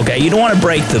there, okay, you don't want to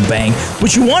break the bank,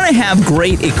 but you want to have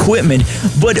great equipment.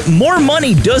 But more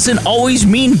money doesn't always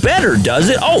mean better, does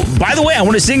it? Oh, by the way, I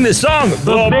want to sing this song.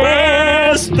 The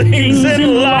best things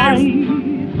in life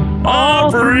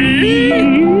are free.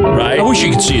 Right? I wish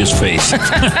you could see his face.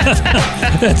 That's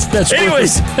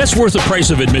worth the price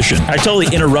of admission. I totally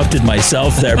interrupted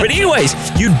myself there. But anyways,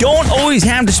 you don't always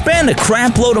have to spend a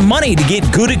crap load of money to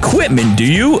get good equipment, do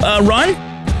you, Ron?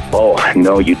 Oh,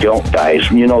 no, you don't,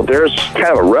 guys. You know, there's kind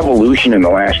of a revolution in the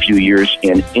last few years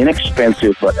in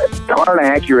inexpensive but darn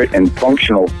accurate and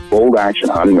functional bolt-action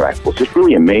hunting rifles. It's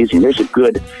really amazing. There's a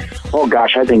good,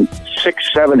 I think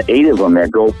 6, 7, 8 of them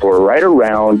that go for right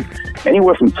around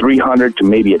anywhere from $300 to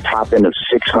maybe a top end of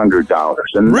 $600.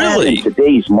 And really? That in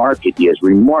today's market is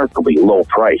remarkably low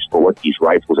price for what these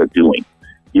rifles are doing.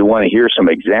 You want to hear some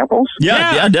examples?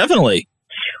 Yeah, definitely.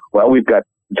 Well, we've got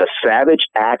the Savage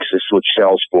Axis, which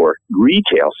sells for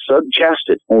retail,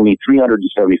 suggested, only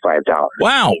 $375.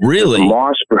 Wow, really?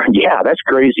 Mossberg, yeah, that's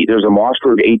crazy. There's a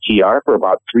Mossberg ATR for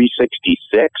about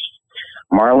 $366.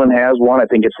 Marlin has one. I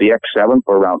think it's the X7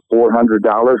 for around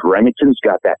 $400. Remington's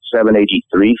got that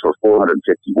 783 for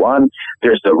 $451.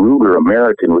 There's the Ruger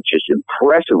American, which is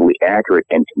impressively accurate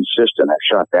and consistent. I've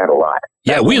shot that a lot.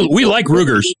 Yeah, we like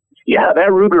Rugers. Yeah, that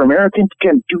Ruger American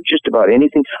can do just about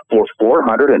anything for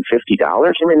 $450.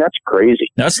 I mean, that's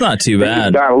crazy. That's not too bad.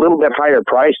 It's got a little bit higher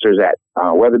price. There's that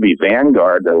Weatherby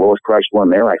Vanguard. The lowest priced one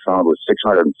there I found was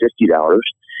 $650.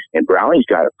 And Browning's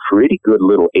got a pretty good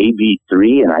little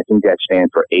AB3, and I think that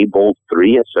stands for A-Bolt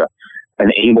 3. It's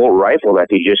an A-Bolt rifle that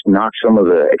they just knocked some of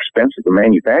the expense of the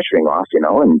manufacturing off,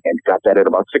 and got that at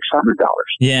about $600.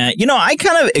 Yeah, I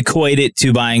kind of equate it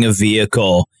to buying a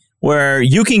vehicle where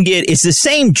you can it's the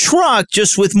same truck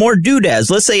just with more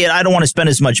doodads. Let's say I don't want to spend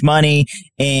as much money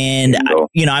and,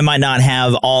 I might not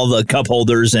have all the cup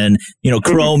holders and,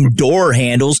 chrome door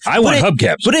handles. I want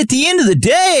hubcaps. But at the end of the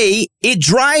day, it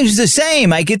drives the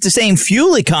same. I get the same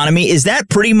fuel economy. Is that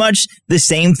pretty much the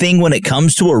same thing when it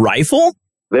comes to a rifle?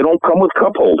 They don't come with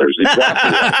cup holders.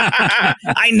 Exactly.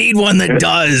 I need one that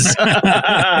does.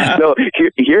 No,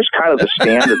 here's kind of the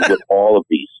standard with all of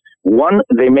these. One,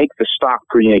 they make the stock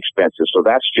pretty inexpensive, so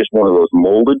that's just one of those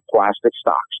molded plastic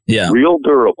stocks. Yeah. Real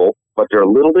durable, but they're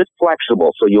a little bit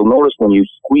flexible. So you'll notice when you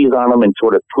squeeze on them and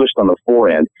sort of twist on the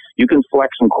forend, you can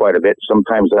flex them quite a bit.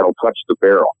 Sometimes that'll touch the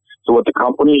barrel. So what the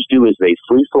companies do is they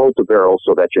free float the barrel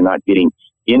so that you're not getting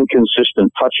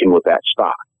inconsistent touching with that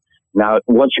stock. Now,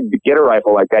 once you get a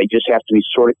rifle like that, you just have to be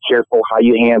sort of careful how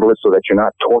you handle it so that you're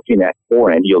not torquing that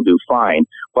forend. You'll do fine.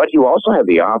 But you also have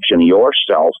the option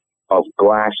yourself of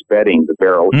glass bedding the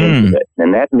barrel into it,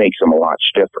 and that makes them a lot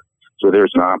stiffer. So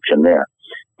there's an option there.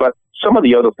 But some of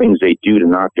the other things they do to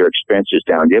knock their expenses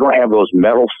down. They don't have those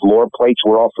metal floor plates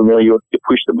we're all familiar with. You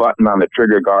push the button on the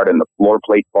trigger guard and the floor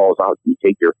plate falls out and you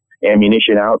take your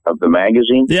ammunition out of the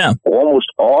magazine. Yeah. Almost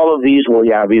all of these will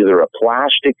have either a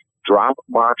plastic drop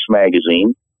box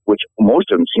magazine, which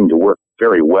most of them seem to work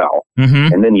very well.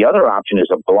 Mm-hmm. And then the other option is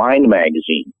a blind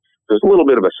magazine. There's a little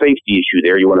bit of a safety issue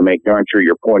there. You want to make darn sure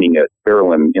you're pointing a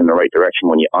barrel in the right direction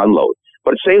when you unload.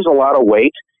 But it saves a lot of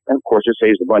weight. And, of course, it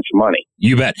saves a bunch of money.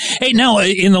 You bet. Hey, now,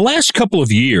 in the last couple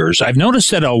of years, I've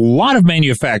noticed that a lot of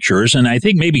manufacturers, and I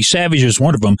think maybe Savage is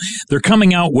one of them, they're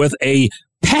coming out with a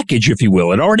package, if you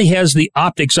will. It already has the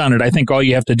optics on it. I think all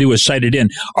you have to do is sight it in.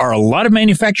 Are a lot of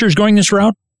manufacturers going this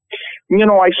route? You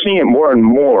know, I see it more and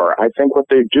more. I think what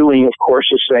they're doing, of course,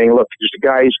 is saying, look, there's a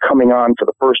guy who's coming on for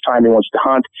the first time. He wants to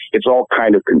hunt. It's all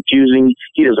kind of confusing.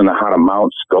 He doesn't know how to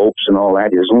mount scopes and all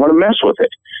that. He doesn't want to mess with it.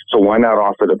 So why not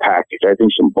offer the package? I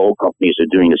think some bow companies are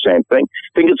doing the same thing.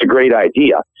 I think it's a great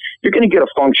idea. You're going to get a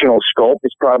functional scope.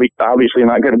 It's probably obviously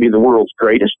not going to be the world's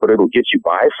greatest, but it'll get you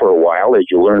by for a while as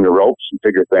you learn the ropes and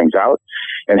figure things out.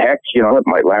 And heck, you know, it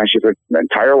might last you for an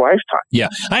entire lifetime. Yeah,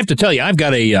 I have to tell you, I've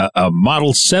got a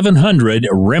Model 700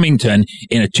 Remington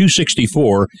in a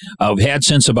 264 I've had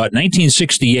since about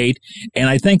 1968. And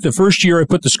I think the first year I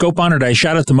put the scope on it, I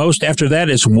shot it the most. After that,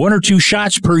 it's 1 or 2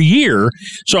 shots per year.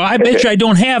 So I bet you I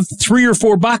don't have 3 or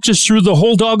 4 boxes through the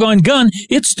whole doggone gun.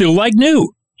 It's still like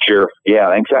new. Sure.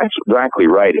 Yeah, that's exactly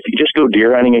right. If you just go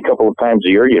deer hunting a couple of times a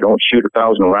year, you don't shoot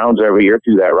 1,000 rounds every year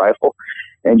through that rifle,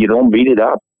 and you don't beat it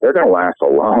up, they're going to last a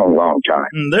long, long time.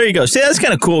 There you go. See, that's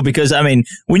kind of cool because, I mean,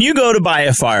 when you go to buy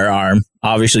a firearm,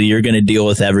 obviously you're going to deal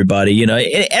with everybody. You know,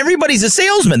 everybody's a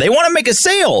salesman. They want to make a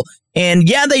sale. And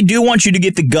yeah, they do want you to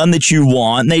get the gun that you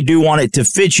want, and they do want it to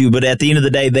fit you, but at the end of the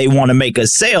day, they want to make a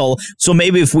sale. So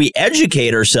maybe if we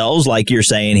educate ourselves, like you're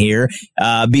saying here,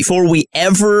 before we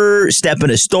ever step in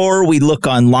a store, we look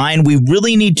online, we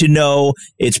really need to know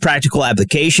its practical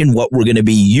application, what we're going to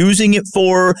be using it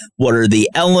for, what are the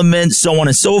elements, so on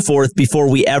and so forth, before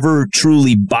we ever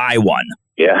truly buy one.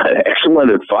 Yeah, excellent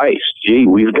advice. Gee,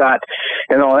 we've got,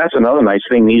 you know, that's another nice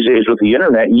thing these days with the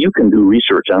internet. You can do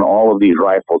research on all of these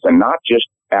rifles, and not just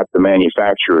at the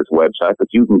manufacturer's website, but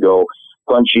you can go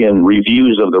punch in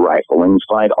reviews of the rifle and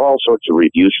find all sorts of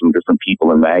reviews from different people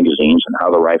in magazines and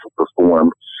how the rifle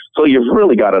performed. So you've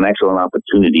really got an excellent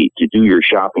opportunity to do your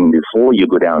shopping before you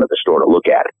go down to the store to look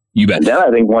at it. You bet. And then I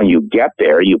think when you get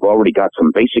there, you've already got some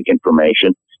basic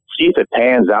information. See if it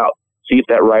pans out. See if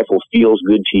that rifle feels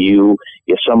good to you.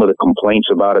 If some of the complaints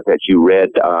about it that you read,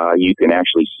 you can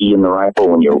actually see in the rifle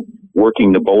when you're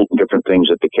working the bolt and different things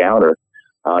at the counter.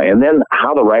 And then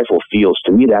how the rifle feels,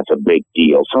 to me, that's a big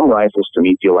deal. Some rifles, to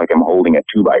me, feel like I'm holding a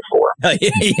 2x4.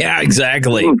 Yeah,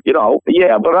 exactly. You know,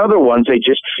 yeah, but other ones, they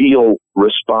just feel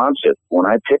responsive. When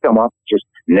I pick them up, it just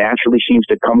naturally seems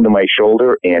to come to my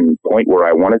shoulder and point where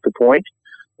I want it to point.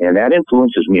 And that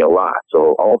influences me a lot.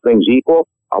 So all things equal,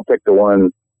 I'll pick the one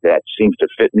that seems to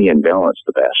fit me and balance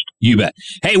the best. You bet.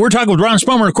 Hey, we're talking with Ron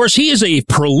Spomer. Of course, he is a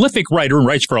prolific writer and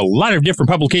writes for a lot of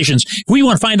different publications. If we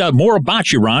want to find out more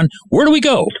about you, Ron, where do we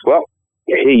go? Well,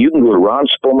 hey, you can go to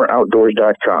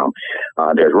RonSpomerOutdoors.com.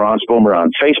 There's Ron Spomer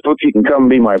on Facebook. You can come and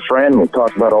be my friend. We'll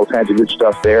talk about all kinds of good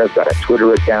stuff there. I've got a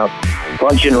Twitter account.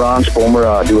 Punch in Ron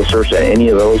Spomer, do a search at any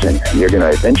of those, and you're going to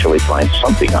eventually find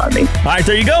something on me. All right,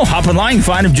 there you go. Hop online. You can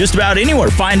find him just about anywhere.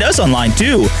 Find us online,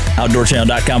 too.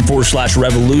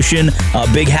 OutdoorChannel.com/revolution.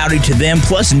 Big howdy to them.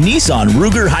 Plus Nissan,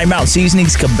 Ruger, High Mount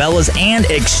Seasonings, Cabela's, and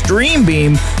Extreme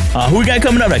Beam. Who we got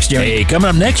coming up next, Jimmy? Hey, coming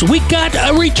up next, we got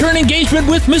a return engagement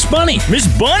with Miss Bunny. Miss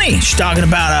Bunny. She's talking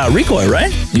about recoil,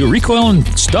 right? Your recoil and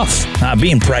stuff.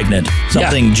 Being pregnant.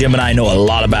 Something Jim and I know a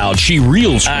lot about. She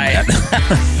reels from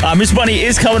that. Miss Bunny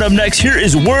is coming up next. Here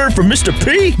is a word from Mr.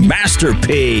 P. Master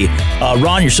P.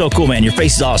 Ron, you're so cool, man. Your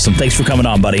face is awesome. Thanks for coming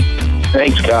on, buddy.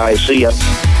 Thanks, guys. See ya.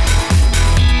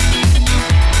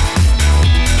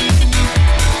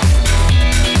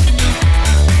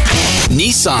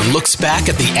 Nissan looks back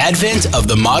at the advent of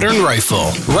the modern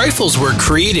rifle. Rifles were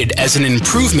created as an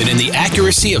improvement in the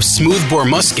accuracy of smoothbore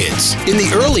muskets. In the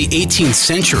early 18th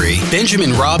century,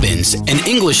 Benjamin Robbins, an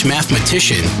English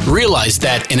mathematician, realized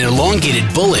that an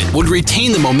elongated bullet would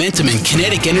retain the momentum and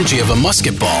kinetic energy of a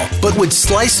musket ball, but would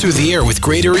slice through the air with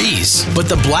greater ease. But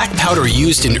the black powder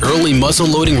used in early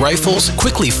muzzle-loading rifles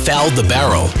quickly fouled the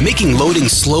barrel, making loading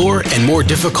slower and more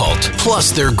difficult.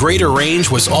 Plus, their greater range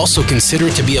was also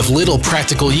considered to be of little practical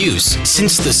practical use,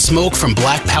 since the smoke from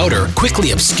black powder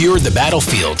quickly obscured the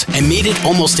battlefield and made it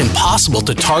almost impossible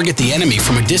to target the enemy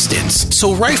from a distance.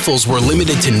 So rifles were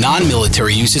limited to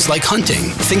non-military uses like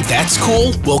hunting. Think that's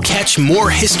cool? Well, catch more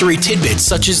history tidbits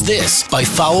such as this by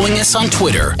following us on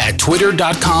Twitter at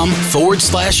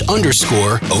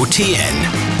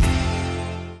twitter.com/_OTN.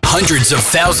 Hundreds of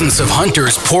thousands of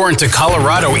hunters pour into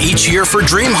Colorado each year for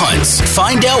dream hunts.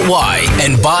 Find out why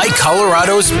and buy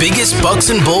Colorado's biggest bucks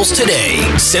and bulls today.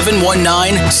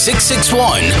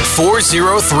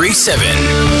 719-661-4037.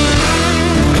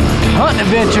 Hunting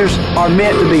adventures are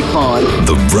meant to be fun.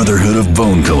 The Brotherhood of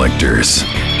Bone Collectors.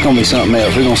 It's going to be something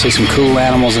else. We're going to see some cool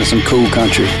animals and some cool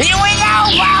country. Here we go,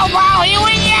 wow, wow, here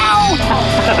we go.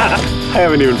 I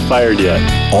haven't even fired yet.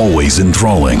 Always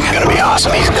enthralling. It's gonna be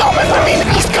awesome. He's coming.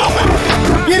 He's coming.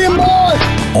 Get him, boy!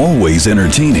 Always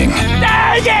entertaining.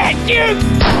 There's it, you!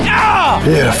 Oh!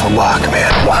 Beautiful buck,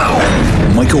 man. Wow.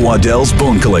 Michael Waddell's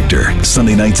Bone Collector.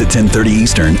 Sunday nights at 10:30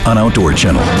 Eastern on Outdoor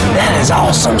Channel. That is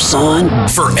awesome, son.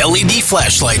 For LED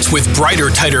flashlights with brighter,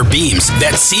 tighter beams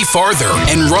that see farther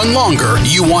and run longer,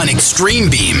 you want Extreme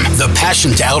Beam, the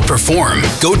passion to outperform.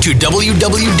 Go to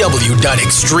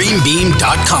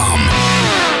www.extremebeam.com.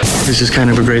 This is kind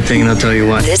of a great thing, and I'll tell you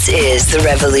what. This is The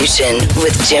Revolution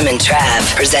with Jim and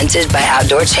Trav, presented by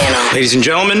Outdoor Channel. Ladies and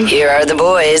gentlemen, here are the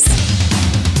boys.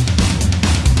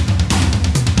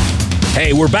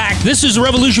 Hey, we're back. This is The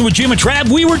Revolution with Jim and Trav.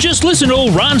 We were just listening to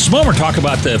old Ron Smomer talk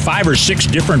about the 5 or 6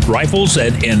 different rifles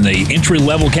in the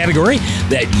entry-level category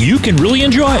that you can really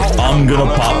enjoy. I'm going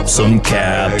to pop some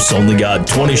caps. Only got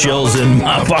 20 shells in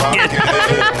my pocket.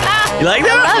 You like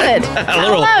that? I love it. A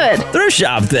little thrift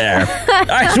shop there. All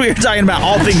right, so we were talking about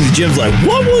all things. Jim's like,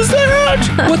 what was that?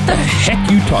 What the heck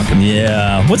you talking about?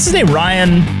 Yeah. What's his name?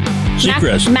 Ryan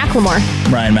Seacrest. Macklemore.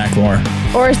 Ryan Macklemore.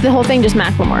 Or is the whole thing just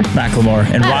Macklemore? Macklemore.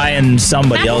 And Ryan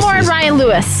somebody else. Macklemore and Ryan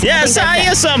Lewis. Yes,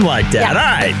 something like that. Yeah. All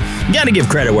right. You got to give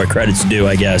credit where credit's due,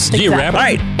 I guess. Exactly. Is he a rapper? All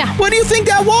right. Yeah. What do you think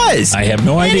that was? I have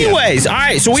no idea. Anyways, all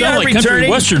right. So we are like returning. Country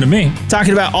Western to me.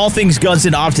 Talking about all things guns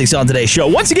and optics on today's show.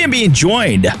 Once again, being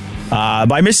joined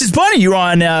by Mrs. Bunny. You were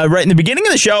on right in the beginning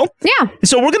of the show. Yeah.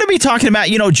 So we're going to be talking about,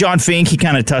 John Fink. He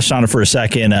kind of touched on it for a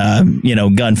second.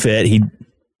 Gun fit.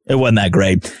 It wasn't that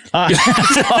great.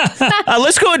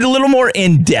 Let's go into a little more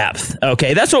in depth.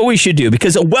 Okay, that's what we should do,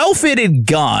 because a well-fitted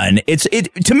gun,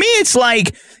 to me, it's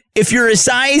like if you're a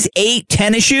size 8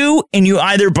 tennis shoe and you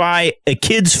either buy a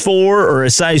kid's 4 or a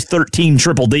size 13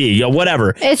 triple D,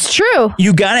 whatever. It's true.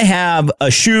 You got to have a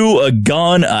shoe, a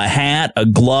gun, a hat, a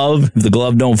glove. If the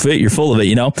glove don't fit, you're full of it,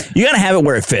 You got to have it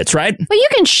where it fits, right? Well, you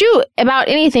can shoot about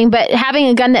anything, but having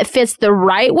a gun that fits the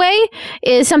right way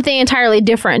is something entirely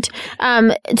different.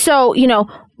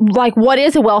 Like, what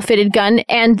is a well-fitted gun?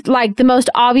 And like the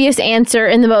most obvious answer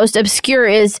and the most obscure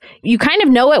is you kind of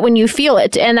know it when you feel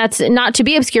it. And that's not to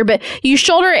be obscure, but you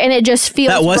shoulder it and it just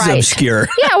feels right. That was obscure.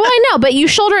 Yeah, well, I know, but you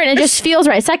shoulder it and it just feels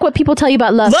right. It's like what people tell you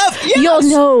about love. Love, yes!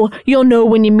 You'll know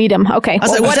when you meet them. Okay, I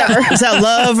was like, whatever. Is that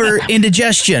love or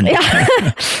indigestion? Yeah.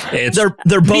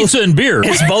 They're both pizza and beer.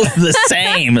 It's both the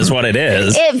same is what it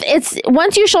is. It's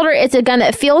once you shoulder, it's a gun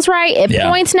that feels right. It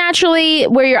points naturally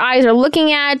where your eyes are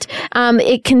looking at.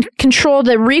 It can control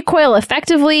the recoil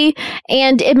effectively,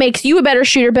 and it makes you a better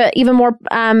shooter, but even more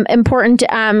important,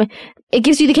 it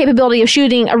gives you the capability of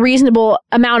shooting a reasonable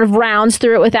amount of rounds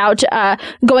through it without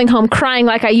going home crying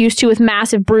like I used to with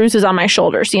massive bruises on my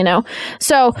shoulders,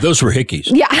 So those were hickeys.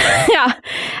 Yeah, yeah.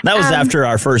 That was after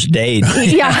our first date.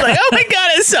 Yeah. Like, oh my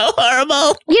God, it's so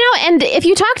horrible. And if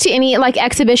you talk to any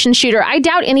exhibition shooter, I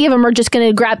doubt any of them are just going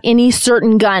to grab any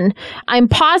certain gun. I'm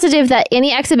positive that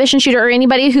any exhibition shooter or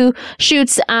anybody who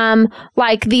shoots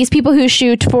like these people who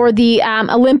shoot for the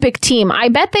Olympic team, I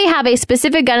bet they have a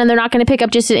specific gun and they're not going to pick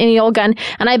up just any old gun.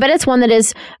 And I bet it's one that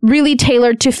is really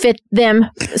tailored to fit them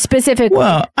specifically.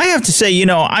 Well, I have to say,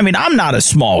 I'm not a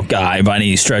small guy by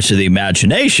any stretch of the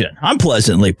imagination. I'm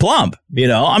pleasantly plump.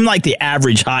 I'm like the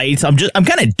average height. I'm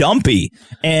kind of dumpy.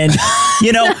 And,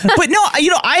 but no,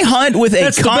 I hunt with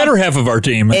That's the better half of our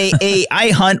team.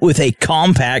 I hunt with a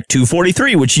compact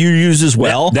 243, which you use as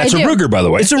well. That's a Ruger, by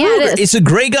the way. It's a Ruger. It's a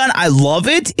great gun. I love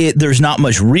it. There's not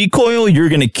much recoil. You're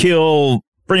going to kill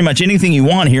pretty much anything you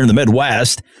want here in the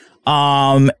Midwest.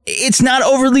 It's not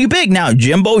overly big. Now,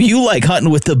 Jimbo, you like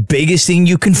hunting with the biggest thing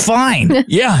you can find.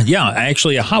 Yeah.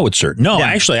 Actually, a howitzer. No,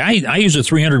 actually, I use a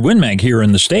 300 Win Mag here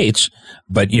in the States.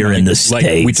 But you're in the States. Like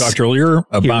we talked earlier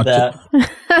about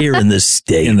here in the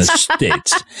States. In the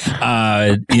States.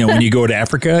 When you go to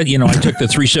Africa, I took the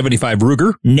 375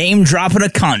 Ruger. Name dropping a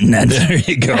continent. There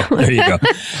you go.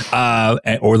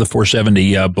 Or the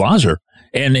 470 Blaser.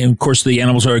 And of course, the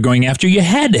animals are going after you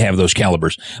had to have those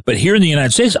calibers. But here in the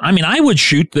United States, I mean, I would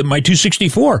shoot my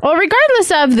 264. Well,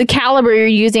 regardless of the caliber you're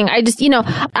using, I just,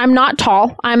 I'm not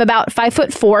tall. I'm about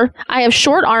 5'4". I have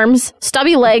short arms,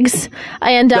 stubby legs,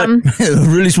 and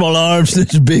really small arms,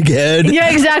 this big head.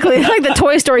 Yeah, exactly. Like the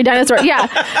Toy Story dinosaur. Yeah.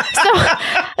 So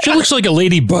she looks like a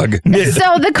ladybug.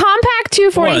 So the compact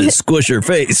 240, squish her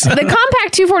face. The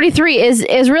compact 243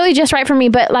 is really just right for me.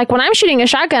 But like when I'm shooting a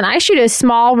shotgun, I shoot a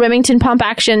small Remington pump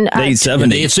action. The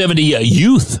 870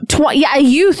 youth. A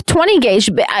youth 20 gauge,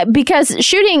 because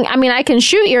shooting, I mean, I can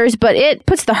shoot yours, but it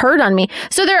puts the hurt on me.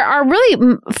 So there are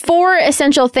really 4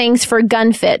 essential things for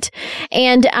gun fit.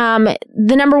 And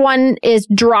the number 1 is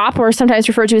drop, or sometimes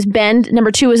referred to as bend.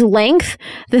 Number 2 is length.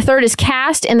 The 3rd is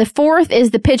cast. And the 4th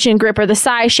is the pitch and grip, or the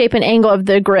size, shape, and angle of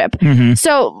the grip. Mm-hmm.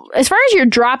 So as far as your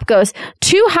drop goes,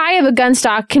 too high of a gun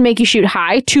stock can make you shoot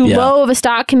high. Too low of a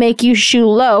stock can make you shoot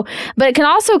low. But it can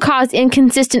also cause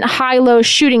inconsistent high-low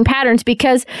shooting patterns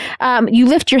because you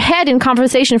lift your head in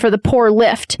compensation for the poor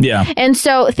lift. Yeah. And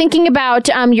so thinking about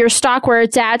your stock where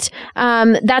it's at,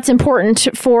 that's important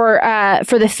for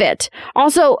the fit.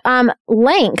 Also,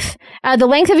 length. The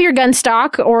length of your gun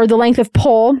stock, or the length of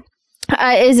pole,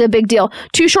 is a big deal.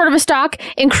 Too short of a stock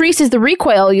increases the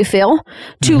recoil you feel.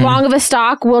 Too long of a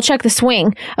stock will check the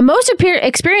swing. Most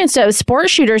experienced sport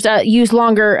shooters use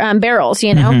longer barrels,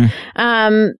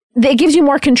 it gives you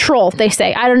more control, they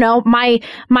say. I don't know. My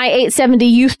 870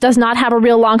 Youth does not have a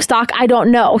real long stock. I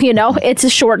don't know. It's a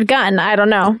short gun. I don't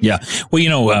know. Yeah.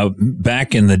 Well,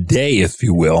 back in the day, if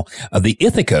you will, the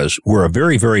Ithacas were a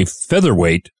very, very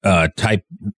featherweight type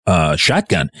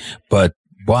shotgun. But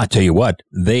well, I tell you what,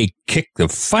 they kicked the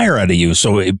fire out of you.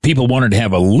 So people wanted to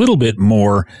have a little bit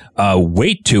more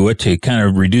weight to it to kind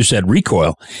of reduce that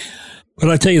recoil. But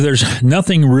I tell you, there's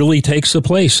nothing really takes the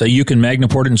place. You can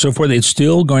Magnaport it and so forth. It's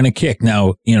still going to kick.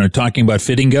 Now, talking about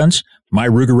fitting guns, my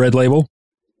Ruger Red Label,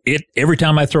 every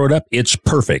time I throw it up, it's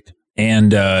perfect.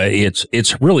 And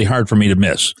it's really hard for me to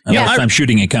miss. Unless I'm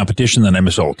shooting in competition, then I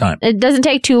miss all the time. It doesn't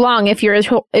take too long if you're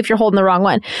holding the wrong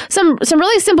one. Some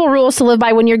really simple rules to live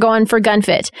by when you're going for gun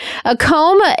fit. A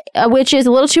comb which is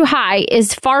a little too high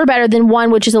is far better than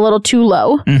one which is a little too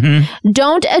low. Mm-hmm.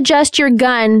 Don't adjust your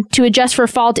gun to adjust for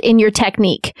fault in your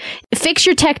technique. Fix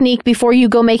your technique before you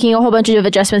go making a whole bunch of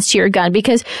adjustments to your gun,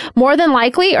 because more than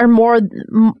likely, or more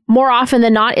often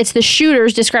than not, it's the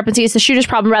shooter's discrepancy. It's the shooter's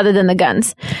problem rather than the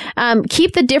gun's.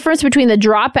 Keep the difference between the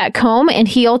drop at comb and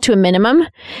heel to a minimum.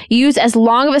 Use as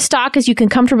long of a stock as you can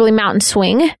comfortably mount and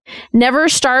swing. Never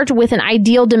start with an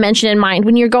ideal dimension in mind.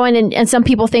 When you're going in, and some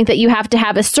people think that you have to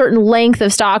have a certain length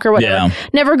of stock or whatever. Yeah.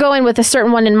 Never go in with a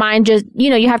certain one in mind. Just,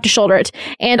 you have to shoulder it.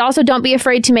 And also don't be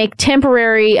afraid to make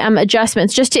temporary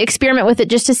adjustments, just to experiment with it,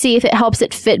 just to see if it helps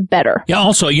it fit better. Yeah.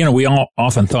 Also, we all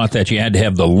often thought that you had to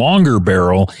have the longer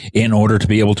barrel in order to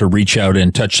be able to reach out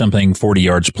and touch something 40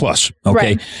 yards plus.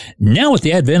 Okay. Right. Now, with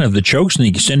the advent of the chokes and the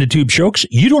extended tube chokes,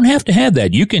 you don't have to have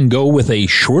that. You can go with a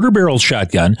shorter barrel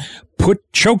shotgun, put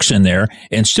chokes in there,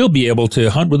 and still be able to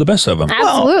hunt with the best of them.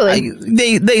 Absolutely.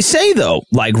 Well, they say, though,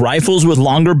 like rifles with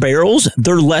longer barrels,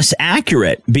 they're less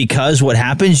accurate because what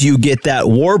happens, you get that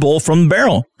warble from the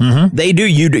barrel. Mm-hmm. They do.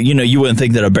 You wouldn't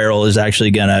think that a barrel is actually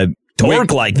going to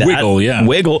torque like that.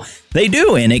 Wiggle. They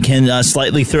do, and it can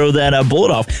slightly throw that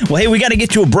bullet off. Well, hey, we got to get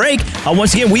to a break.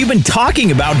 Once again, we've been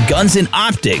talking about guns and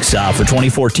optics for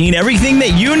 2014. Everything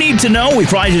that you need to know. We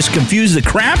probably just confused the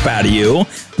crap out of you,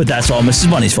 but that's all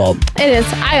Mrs. Bunny's fault. It is.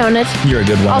 I own it. You're a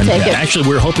good woman. I'll take it. Actually,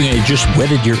 we're hoping it just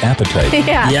whetted your appetite.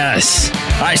 Yeah. Yes.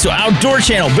 All right, so Outdoor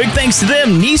Channel. Big thanks to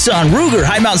them. Nissan, Ruger,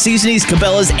 High Mount Seasonings,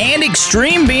 Cabela's, and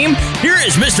Extreme Beam. Here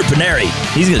is Mr. Paneri.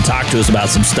 He's going to talk to us about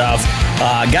some stuff.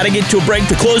 Got to get to a break.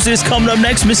 The close is coming up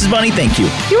next. Mrs. Bunny, thank you.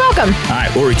 You're welcome. All right,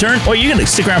 we'll return. Oh, you're going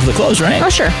to stick around for the close, right? Oh,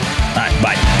 sure. All right,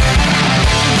 bye.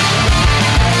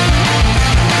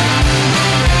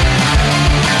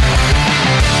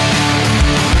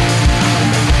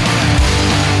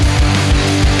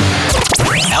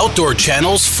 Outdoor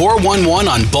Channel's 411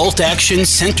 on bolt-action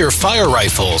center fire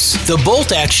rifles. The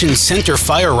bolt-action center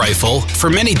fire rifle,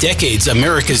 for many decades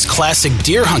America's classic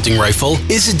deer hunting rifle,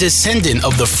 is a descendant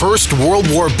of the First World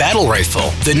War battle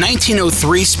rifle, the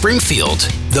 1903 Springfield.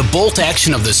 The bolt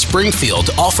action of the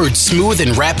Springfield offered smooth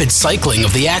and rapid cycling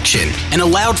of the action and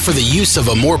allowed for the use of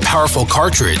a more powerful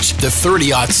cartridge, the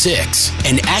 30-06,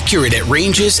 and accurate at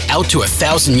ranges out to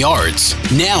 1,000 yards.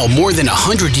 Now, more than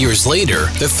 100 years later,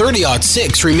 the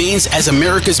 30-06 remains as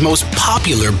America's most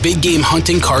popular big game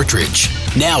hunting cartridge.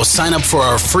 Now, sign up for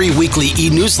our free weekly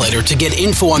e-newsletter to get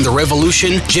info on the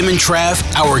revolution, Jim and Trav,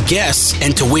 our guests,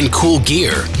 and to win cool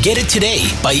gear. Get it today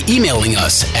by emailing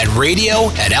us at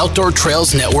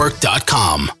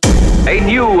radio@outdoortrailsnetwork.com. a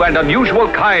new and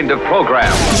unusual kind of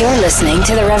program. You're listening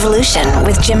to The Revolution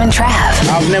with Jim and Trav.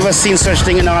 I've never seen such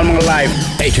thing in all my life.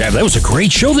 Hey, Trav, that was a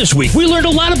great show this week. We learned a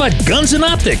lot about guns and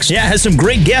optics. Yeah, has some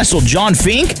great guests. Well, John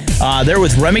Fink, there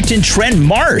with Remington. Trent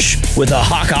Marsh with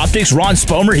Hawk Optics. Ron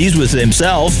Spomer, he's with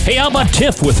himself. Hey, how about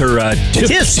Tiff with her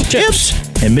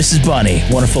tips? And Mrs. Bunny,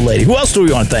 wonderful lady. Who else do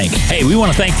we want to thank? Hey, we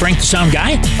want to thank Frank the Sound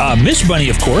Guy, Miss Bunny,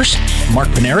 of course, Mark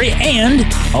Paneri,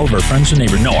 and all of our friends and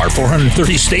neighbors. No, our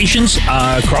 430 stations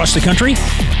across the country,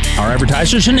 our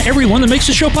advertisers, and everyone that makes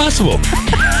the show possible. All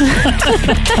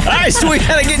right, so we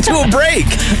got to get to a break.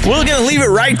 We're going to leave it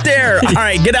right there. All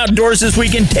right, get outdoors this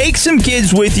weekend. Take some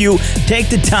kids with you. Take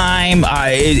the time.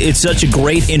 It's such a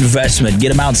great investment. Get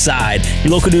them outside.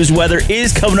 Your local news weather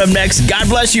is coming up next. God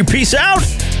bless you. Peace out.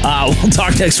 We'll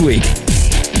talk next week.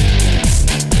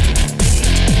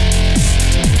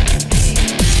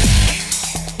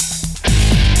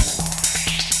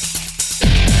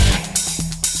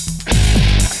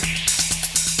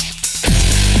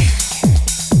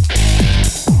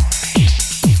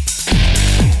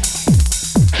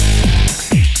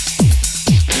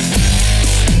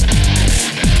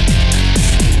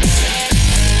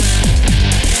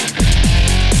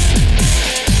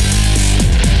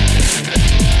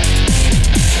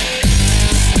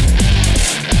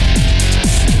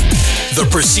 The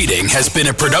proceeding has been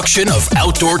a production of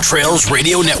Outdoor Trails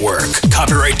Radio Network.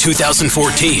 Copyright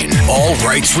 2014. All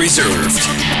rights reserved.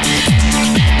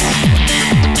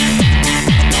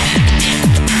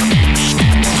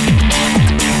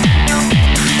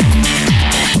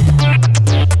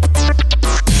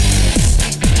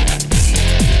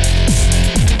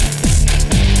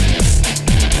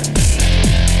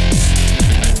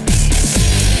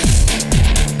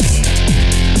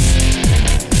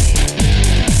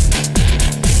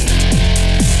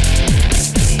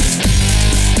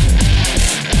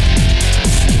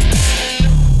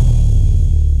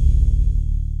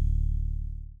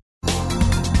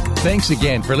 Thanks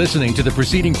again for listening to the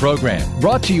preceding program,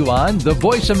 brought to you on the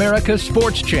Voice America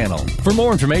Sports Channel. For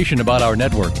more information about our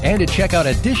network and to check out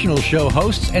additional show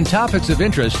hosts and topics of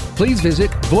interest, please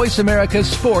visit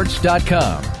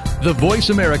voiceamericasports.com. The Voice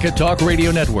America Talk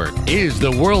Radio Network is the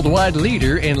worldwide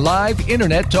leader in live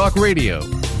Internet talk radio.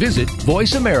 Visit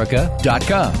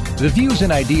voiceamerica.com. The views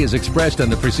and ideas expressed on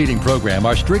the preceding program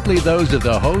are strictly those of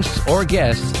the hosts or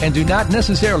guests and do not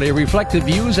necessarily reflect the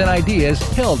views and ideas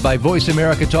held by Voice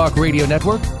America Talk Radio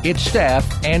Network, its staff,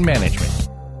 and management.